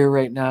 3 player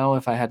right now,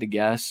 if I had to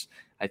guess.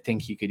 I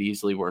think he could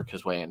easily work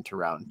his way into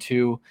round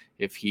 2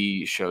 if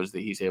he shows that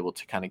he's able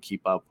to kind of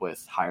keep up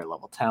with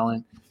higher-level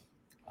talent.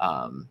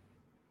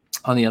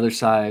 On the other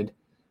side,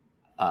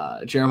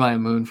 Jeremiah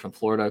Moon from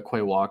Florida,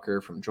 Quay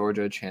Walker from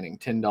Georgia, Channing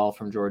Tindall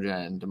from Georgia,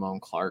 and Damone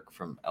Clark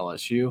from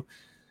LSU.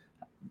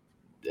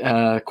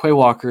 Quay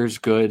Walker's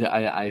good.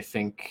 I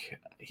think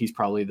he's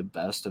probably the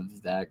best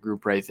of that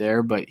group right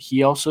there, but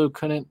he also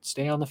couldn't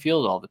stay on the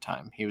field all the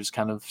time. He was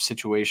kind of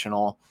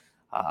situational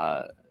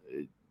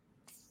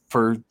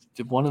for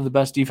one of the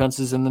best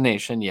defenses in the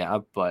nation,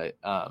 but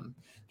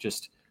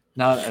just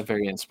not a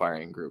very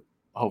inspiring group.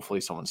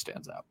 Hopefully someone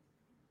stands out.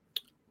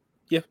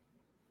 Yeah.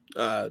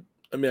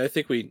 I mean, I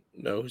think we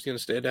know who's going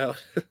to stand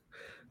out.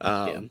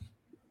 And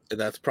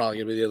that's probably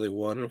going to be the only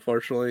one,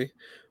 unfortunately.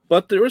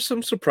 But there were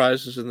some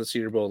surprises in the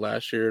Senior Bowl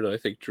last year that I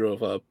think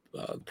drove up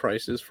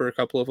prices for a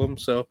couple of them.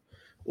 So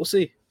we'll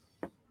see.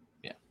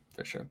 Yeah,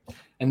 for sure.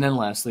 And then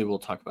lastly, we'll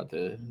talk about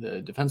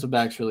the defensive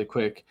backs really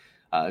quick.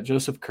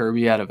 Joseph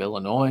Kirby out of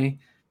Illinois.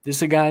 this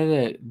is a guy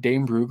that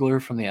Dane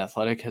Brugler from The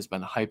Athletic has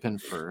been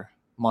hyping for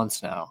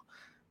months now,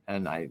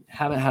 and I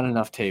haven't had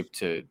enough tape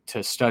to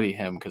study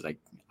him because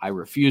I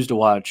refuse to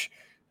watch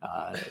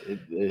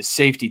the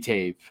safety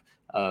tape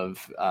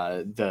of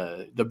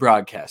the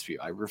broadcast view.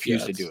 I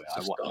refuse to do it.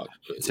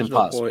 It's There's no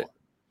point. impossible.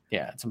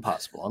 Yeah, it's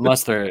impossible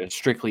unless they're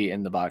strictly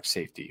in the box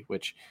safety,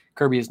 which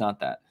Kirby is not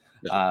that.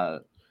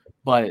 No.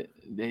 But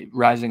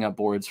rising up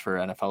boards for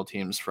NFL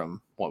teams,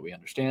 from what we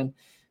understand,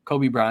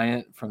 Kobe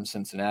Bryant from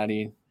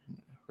Cincinnati.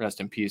 Rest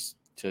in peace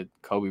to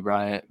Kobe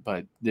Bryant,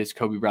 but this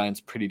Kobe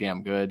Bryant's pretty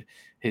damn good.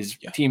 His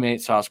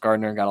teammate Sauce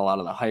Gardner got a lot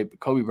of the hype.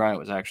 Kobe Bryant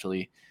was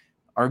actually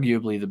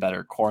arguably the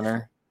better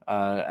corner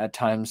at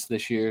times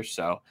this year.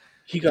 So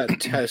he got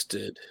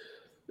tested,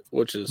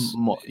 which is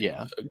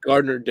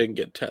Gardner didn't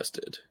get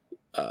tested.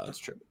 That's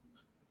true.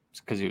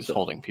 It's because he was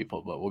holding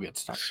people, but we'll get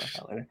to talk about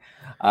that later.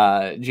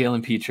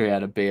 Jalen Petre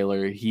out of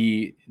Baylor,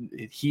 he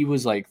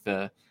was like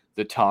the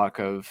talk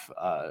of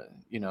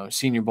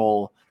Senior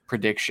Bowl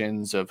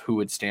predictions of who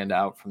would stand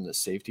out from the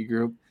safety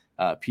group.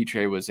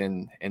 Petre was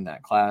in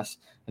that class,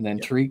 and then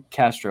Tariq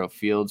Castro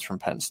Fields from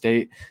Penn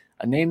State,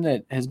 a name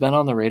that has been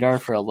on the radar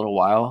for a little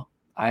while.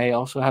 I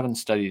also haven't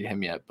studied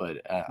him yet, but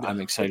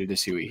I'm excited to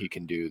see what he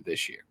can do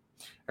this year,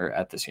 or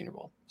at the Senior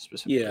Bowl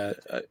specifically.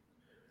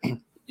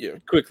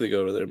 Quickly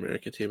go to the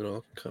American team and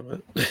I'll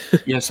comment.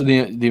 So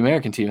the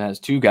American team has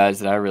two guys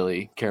that I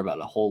really care about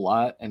a whole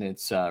lot, and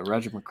it's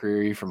Roger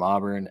McCreary from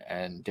Auburn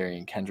and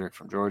Darian Kendrick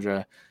from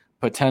Georgia.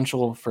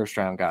 Potential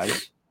first-round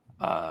guys.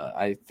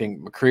 I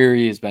think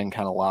McCreary has been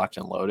kind of locked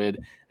and loaded.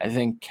 I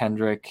think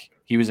Kendrick,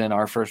 he was in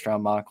our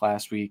first-round mock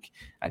last week.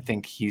 I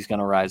think he's going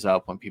to rise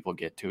up when people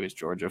get to his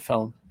Georgia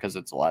film because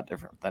it's a lot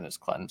different than his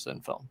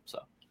Clemson film. So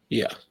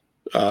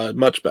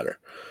much better.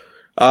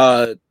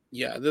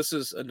 This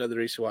is another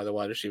reason why the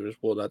wide receivers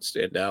will not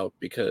stand out,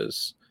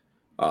 because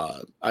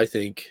I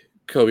think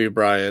Kobe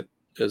Bryant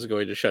is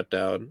going to shut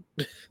down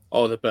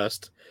all the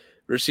best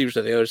receivers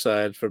on the other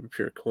side from a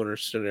pure corner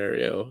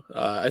scenario.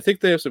 I think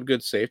they have some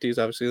good safeties,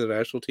 obviously, the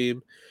national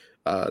team.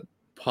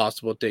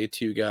 Possible day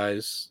two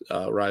guys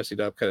rising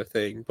up kind of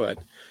thing. But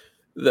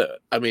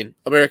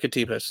American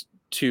team has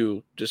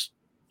two just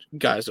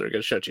guys that are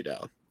going to shut you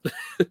down.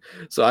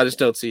 So I just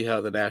don't see how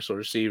the national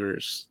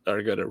receivers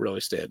are going to really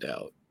stand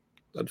out,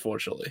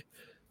 unfortunately.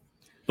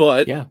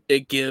 But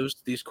it gives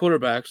these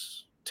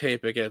quarterbacks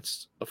tape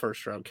against a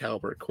first-round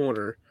caliber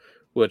corner,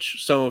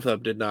 which some of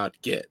them did not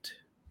get.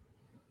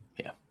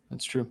 Yeah,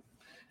 that's true.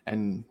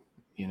 And,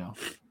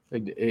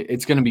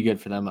 it's going to be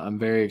good for them. I'm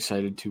very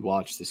excited to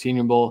watch the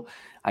Senior Bowl.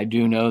 I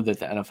do know that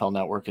the NFL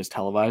Network is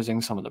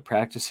televising some of the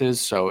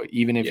practices. So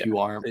even if you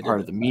aren't part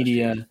of the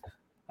media,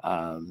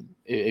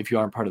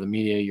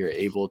 you're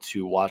able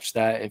to watch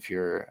that if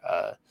you're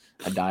a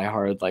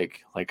diehard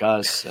like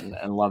us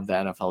and love the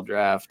NFL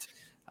draft.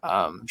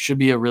 Should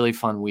be a really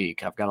fun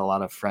week. I've got a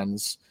lot of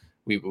friends.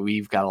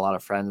 We've got a lot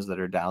of friends that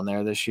are down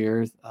there this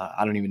year.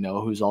 I don't even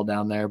know who's all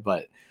down there,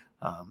 but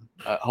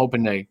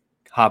hoping to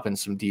hop in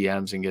some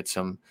DMs and get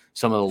some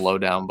of the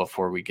lowdown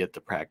before we get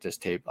the practice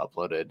tape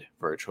uploaded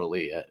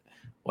virtually at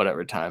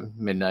whatever time,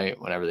 midnight,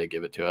 whenever they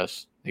give it to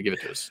us. They give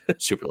it to us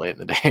super late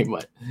in the day,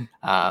 but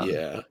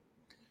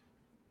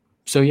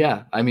So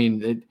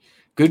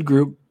good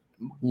group.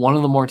 One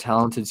of the more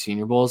talented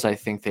Senior Bowls. I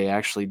think they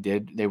actually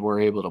they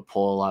were able to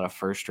pull a lot of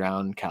first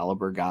round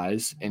caliber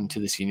guys into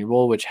the Senior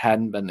Bowl, which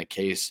hadn't been the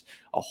case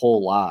a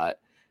whole lot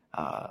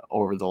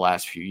over the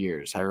last few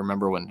years. I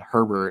remember when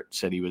Herbert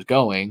said he was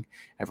going,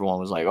 everyone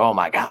was like, "Oh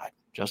my God,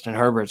 Justin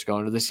Herbert's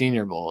going to the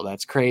Senior Bowl.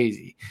 That's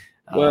crazy."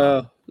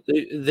 Well,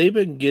 they've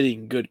been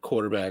getting good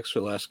quarterbacks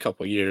for the last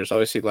couple of years.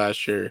 Obviously,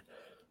 last year,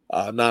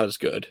 not as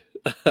good,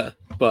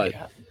 but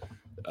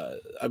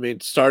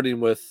starting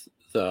with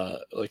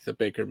the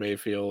Baker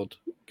Mayfield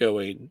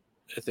going,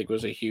 I think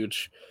was a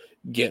huge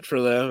get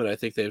for them, and I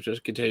think they've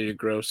just continued to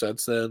grow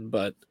since then.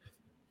 But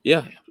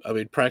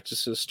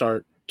practices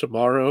start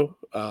tomorrow.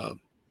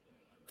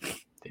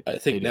 I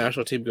think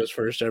national team goes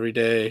first every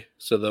day,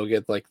 so they'll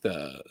get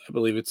I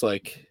believe it's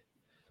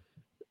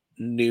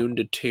noon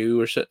to 2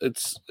 or so.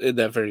 It's in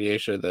that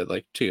variation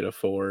that 2 to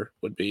 4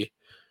 would be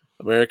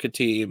American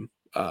team,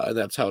 and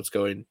that's how it's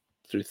going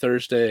through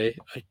Thursday.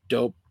 I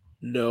don't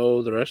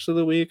know the rest of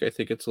the week. I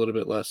think it's a little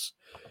bit less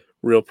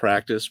real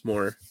practice,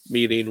 more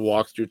meeting,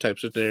 walkthrough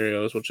types of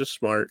scenarios, which is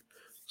smart.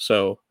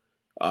 So,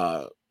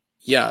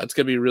 it's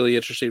going to be really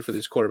interesting for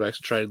these quarterbacks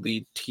to try and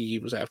lead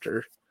teams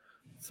after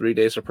 3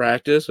 days of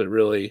practice. It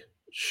really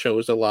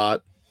shows a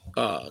lot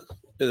in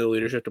the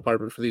leadership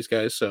department for these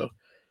guys. So,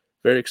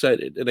 very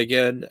excited. And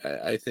again,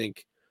 I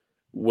think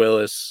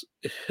Willis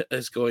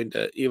is going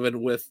to,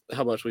 even with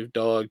how much we've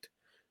dogged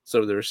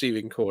some of the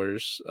receiving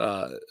cores,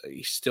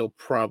 he still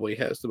probably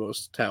has the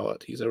most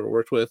talent he's ever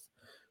worked with.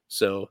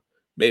 So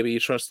maybe he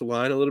trusts the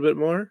line a little bit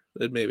more,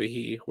 and maybe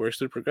he works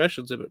through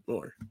progressions a bit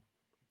more.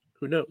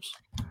 Who knows?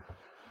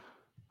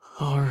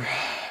 Or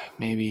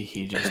maybe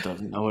he just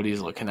doesn't know what he's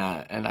looking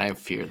at, and I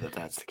fear that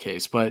that's the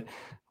case. But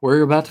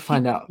we're about to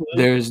find out.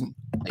 There's,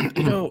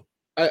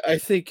 I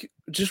think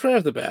just right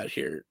off the bat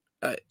here,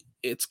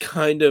 it's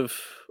kind of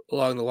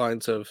along the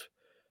lines of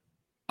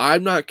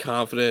I'm not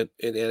confident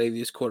in any of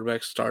these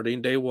quarterbacks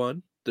starting day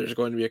one. There's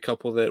going to be a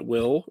couple that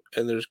will,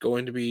 and there's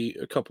going to be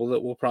a couple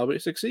that will probably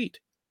succeed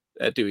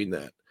at doing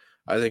that.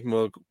 I think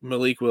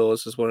Malik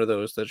Willis is one of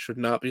those that should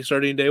not be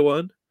starting day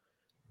one,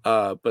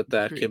 but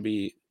that Agree. can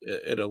be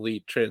an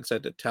elite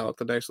transcendent talent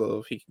at the next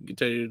level if he can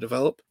continue to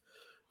develop.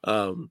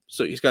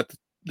 So he's got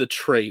the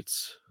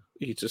traits.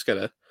 He's just got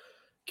to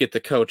get the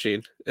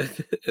coaching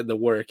and the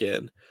work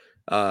in.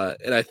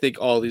 And I think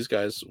all these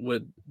guys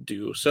would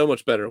do so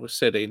much better with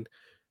sitting.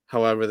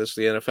 However, this is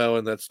the NFL,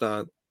 and that's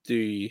not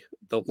the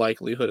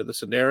likelihood of the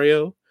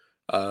scenario.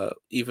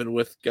 Even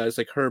with guys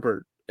like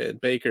Herbert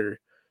and Baker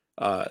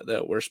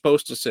that were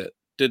supposed to sit,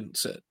 didn't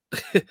sit.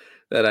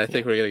 That I Yeah.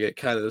 think we're going to get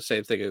kind of the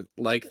same thing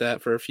like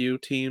that for a few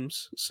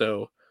teams.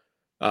 So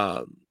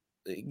um,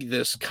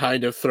 this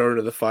kind of thrown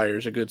to the fire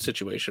is a good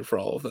situation for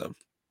all of them.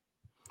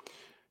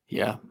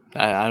 Yeah.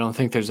 I don't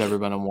think there's ever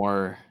been a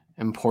more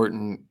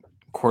important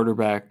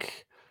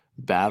quarterback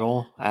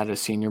battle at a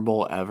Senior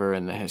Bowl ever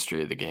in the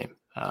history of the game.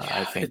 I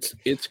Yeah, think.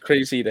 it's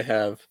crazy to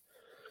have.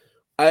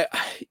 I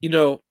you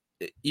know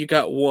you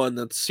got one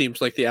that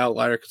seems like the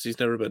outlier because he's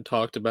never been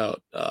talked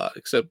about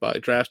except by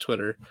draft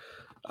Twitter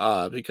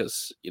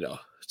because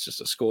it's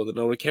just a school that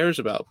no one cares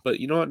about. But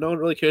you know what? No one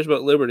really cares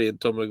about Liberty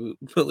until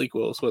Malik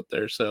Willis went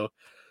there. So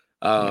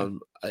Yeah.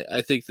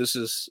 I think this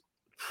is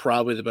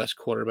probably the best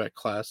quarterback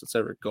class that's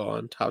ever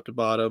gone, top to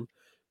bottom,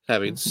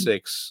 having Mhm.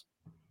 6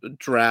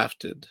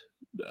 drafted,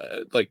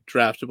 like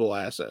draftable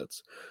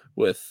assets,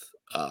 with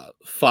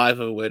 5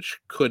 of which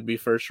could be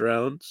first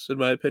rounds, in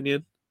my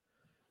opinion.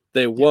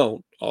 They Yeah.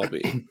 won't all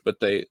be, but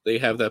they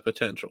have that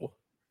potential.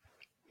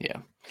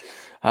 Yeah.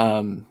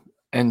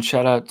 And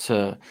shout out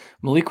to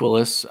Malik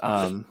Willis.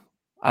 I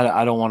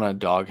don't want to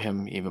dog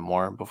him even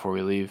more before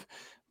we leave,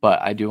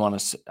 but I do want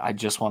to. I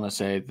just want to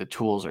say the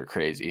tools are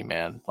crazy,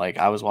 man. Like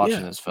I was Yeah,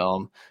 watching this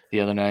film the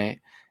other night,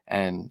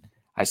 and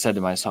I said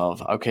to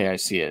myself, "Okay, I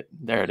see it.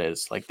 There it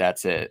is. Like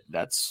that's it.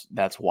 That's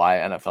why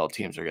NFL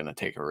teams are going to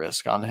take a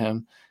risk on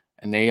him,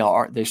 and they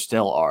are. They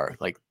still are.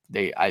 Like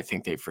they. I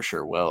think they for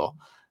sure will.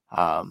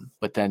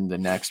 But then the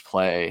next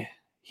play,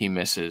 he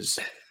misses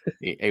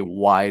a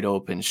wide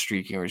open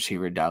streaking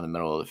receiver down the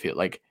middle of the field,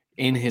 like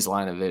in his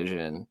line of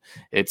vision.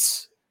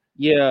 It's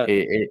yeah,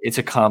 it's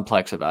a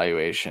complex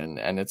evaluation,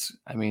 and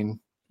I mean,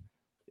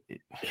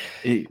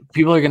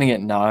 people are going to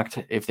get knocked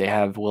if they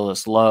have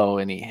Willis low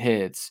and he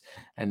hits,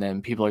 and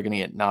then people are going to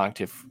get knocked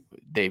if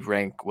they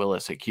rank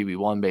Willis at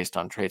QB1 based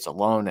on traits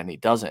alone and he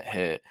doesn't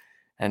hit.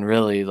 And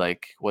really,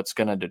 like what's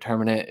going to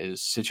determine it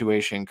is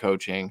situation,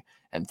 coaching,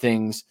 and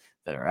things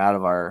that are out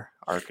of our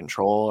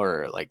control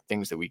or like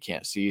things that we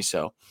can't see.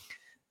 So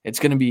it's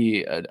going to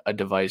be a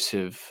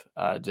divisive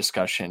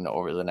discussion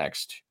over the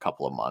next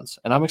couple of months,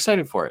 and I'm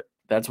excited for it.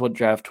 That's what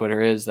draft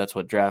Twitter is. That's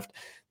what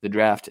the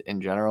draft in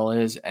general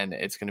is, and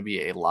it's going to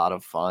be a lot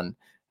of fun. And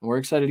we're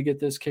excited to get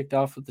this kicked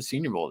off with the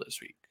Senior Bowl this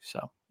week.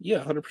 So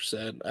yeah,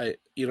 100%.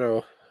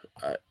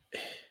 I,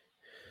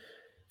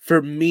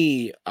 for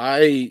me,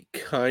 I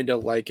kind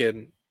of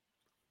liken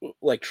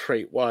like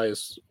trait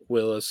wise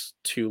Willis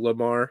to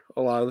Lamar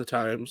a lot of the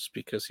times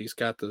because he's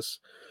got this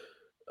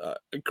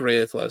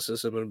great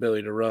athleticism and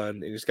ability to run,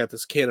 and he's got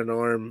this cannon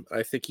arm.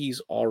 I think he's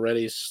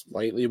already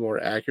slightly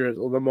more accurate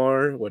than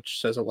Lamar,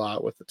 which says a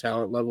lot with the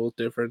talent level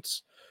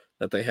difference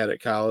that they had at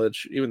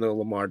college, even though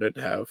Lamar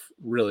didn't have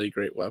really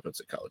great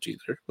weapons at college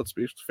either. Let's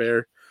be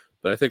fair.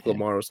 But I think yeah,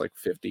 Lamar was like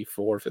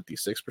 54,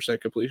 56%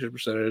 completion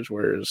percentage,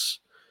 whereas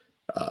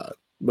uh,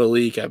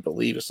 Malik, I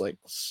believe, is like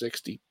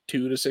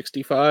 62 to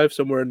 65,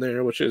 somewhere in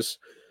there, which is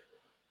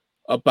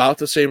about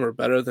the same or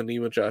better than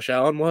even Josh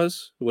Allen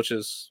was, which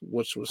was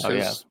oh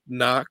yeah, his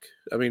knock.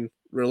 I mean,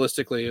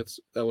 realistically,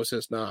 that was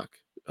his knock,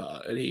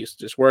 and he's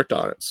just worked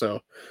on it.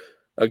 So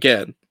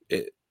again,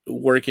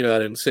 working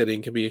on it and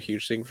sitting can be a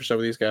huge thing for some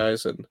of these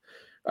guys, and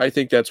I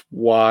think that's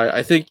why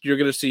I think you're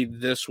going to see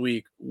this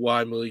week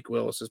why Malik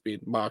Willis is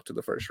being mocked in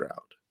the first round.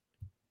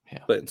 yeah.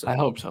 Plain and I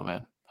hope simple. so,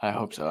 man. I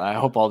hope so. I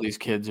hope all these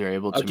kids are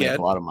able to make a Again,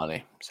 lot of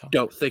money. So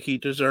don't think he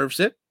deserves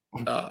it.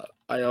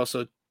 I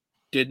also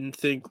didn't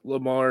think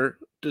Lamar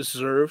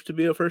deserved to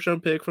be a first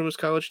round pick from his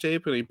college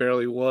tape, and he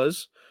barely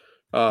was.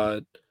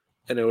 Uh,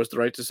 and it was the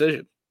right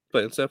decision.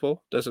 Plain and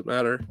simple. Doesn't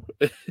matter.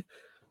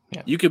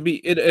 yeah, You could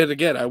be, and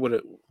again,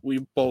 we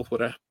both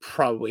would have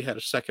probably had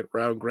a second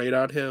round grade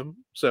on him.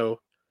 So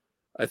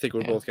I think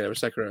we're yeah, both gonna have a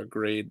second round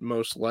grade,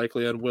 most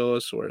likely on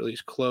Willis, or at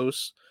least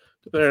close,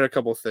 depending on a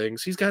couple of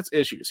things. He's got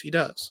issues. He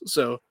does.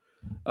 So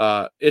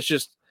it's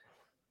just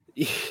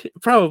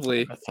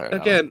probably a third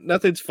on. again,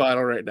 nothing's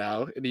final right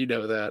now, and you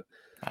know that.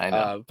 I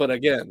know. But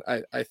again,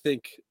 I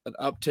think an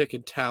uptick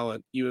in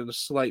talent, even a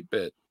slight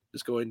bit,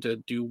 is going to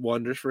do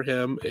wonders for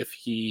him if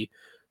he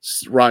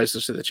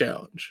rises to the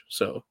challenge.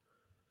 So,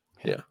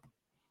 Yeah. yeah.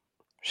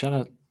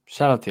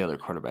 Shout out the other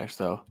quarterbacks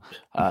though.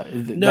 That's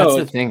No,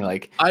 the thing.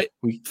 Like I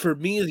we for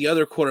me, the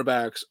other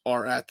quarterbacks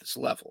are at this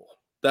level.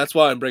 That's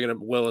why I'm bringing up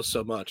Willis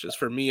so much. Is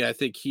for me, I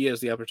think he has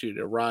the opportunity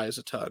to rise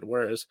a ton.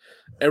 Whereas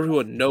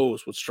everyone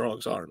knows what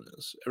Strong's arm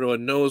is.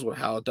 Everyone knows what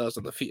Hal does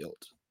on the field.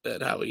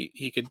 and how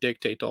he could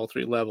dictate to all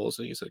three levels,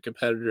 and he's a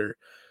competitor.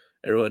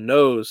 Everyone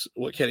knows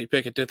what Kenny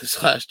Pickett did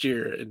this last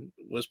year and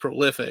was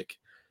prolific.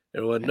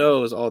 Everyone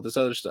knows all this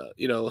other stuff.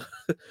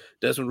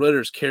 Desmond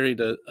Ritter's carried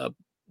a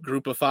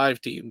group of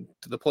 5 team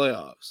to the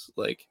playoffs.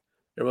 Like,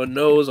 everyone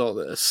knows all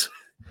this.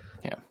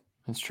 Yeah,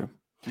 that's true.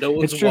 No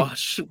one's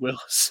watched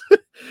Willis.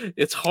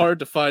 It's hard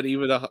to find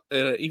even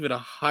a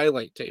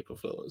highlight tape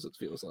of Willis, it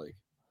feels like.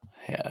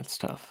 Yeah, it's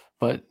tough.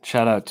 But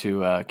shout out to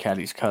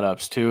Caddy's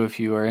Cut-Ups, too. If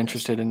you are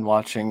interested in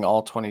watching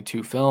all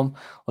 22 film,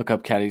 look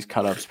up Caddy's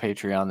Cut-Ups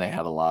Patreon. They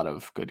have a lot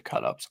of good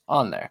cut-ups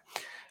on there.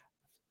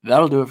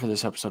 That'll do it for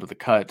this episode of The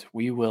Cut.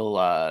 We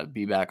will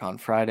be back on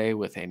Friday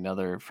with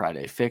another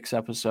Friday Fix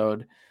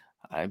episode.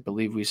 I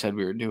believe we said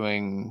we were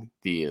doing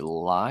the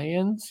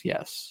Lions.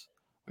 Yes,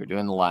 we're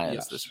doing the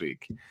Lions this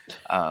week.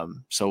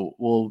 So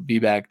we'll be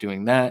back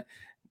doing that.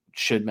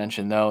 Should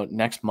mention, though,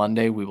 next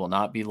Monday we will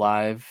not be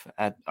live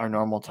at our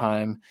normal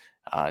time.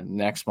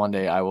 Next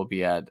Monday I will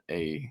be at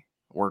a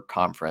work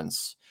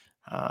conference.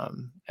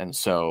 And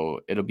so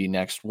it'll be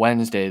next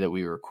Wednesday that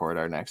we record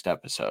our next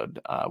episode.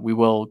 We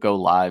will go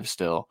live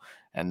still,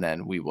 and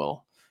then we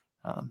will,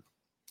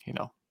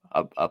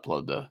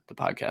 upload the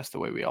podcast the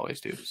way we always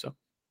do. So,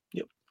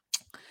 yep.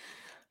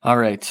 All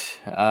right.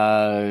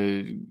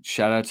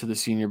 Shout out to the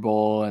Senior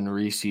Bowl and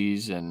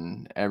Reese's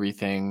and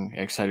everything.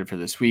 Excited for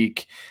this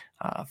week.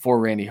 For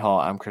Randy Hall,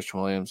 I'm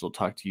Christian Williams. We'll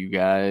talk to you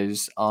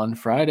guys on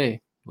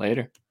Friday.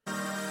 Later.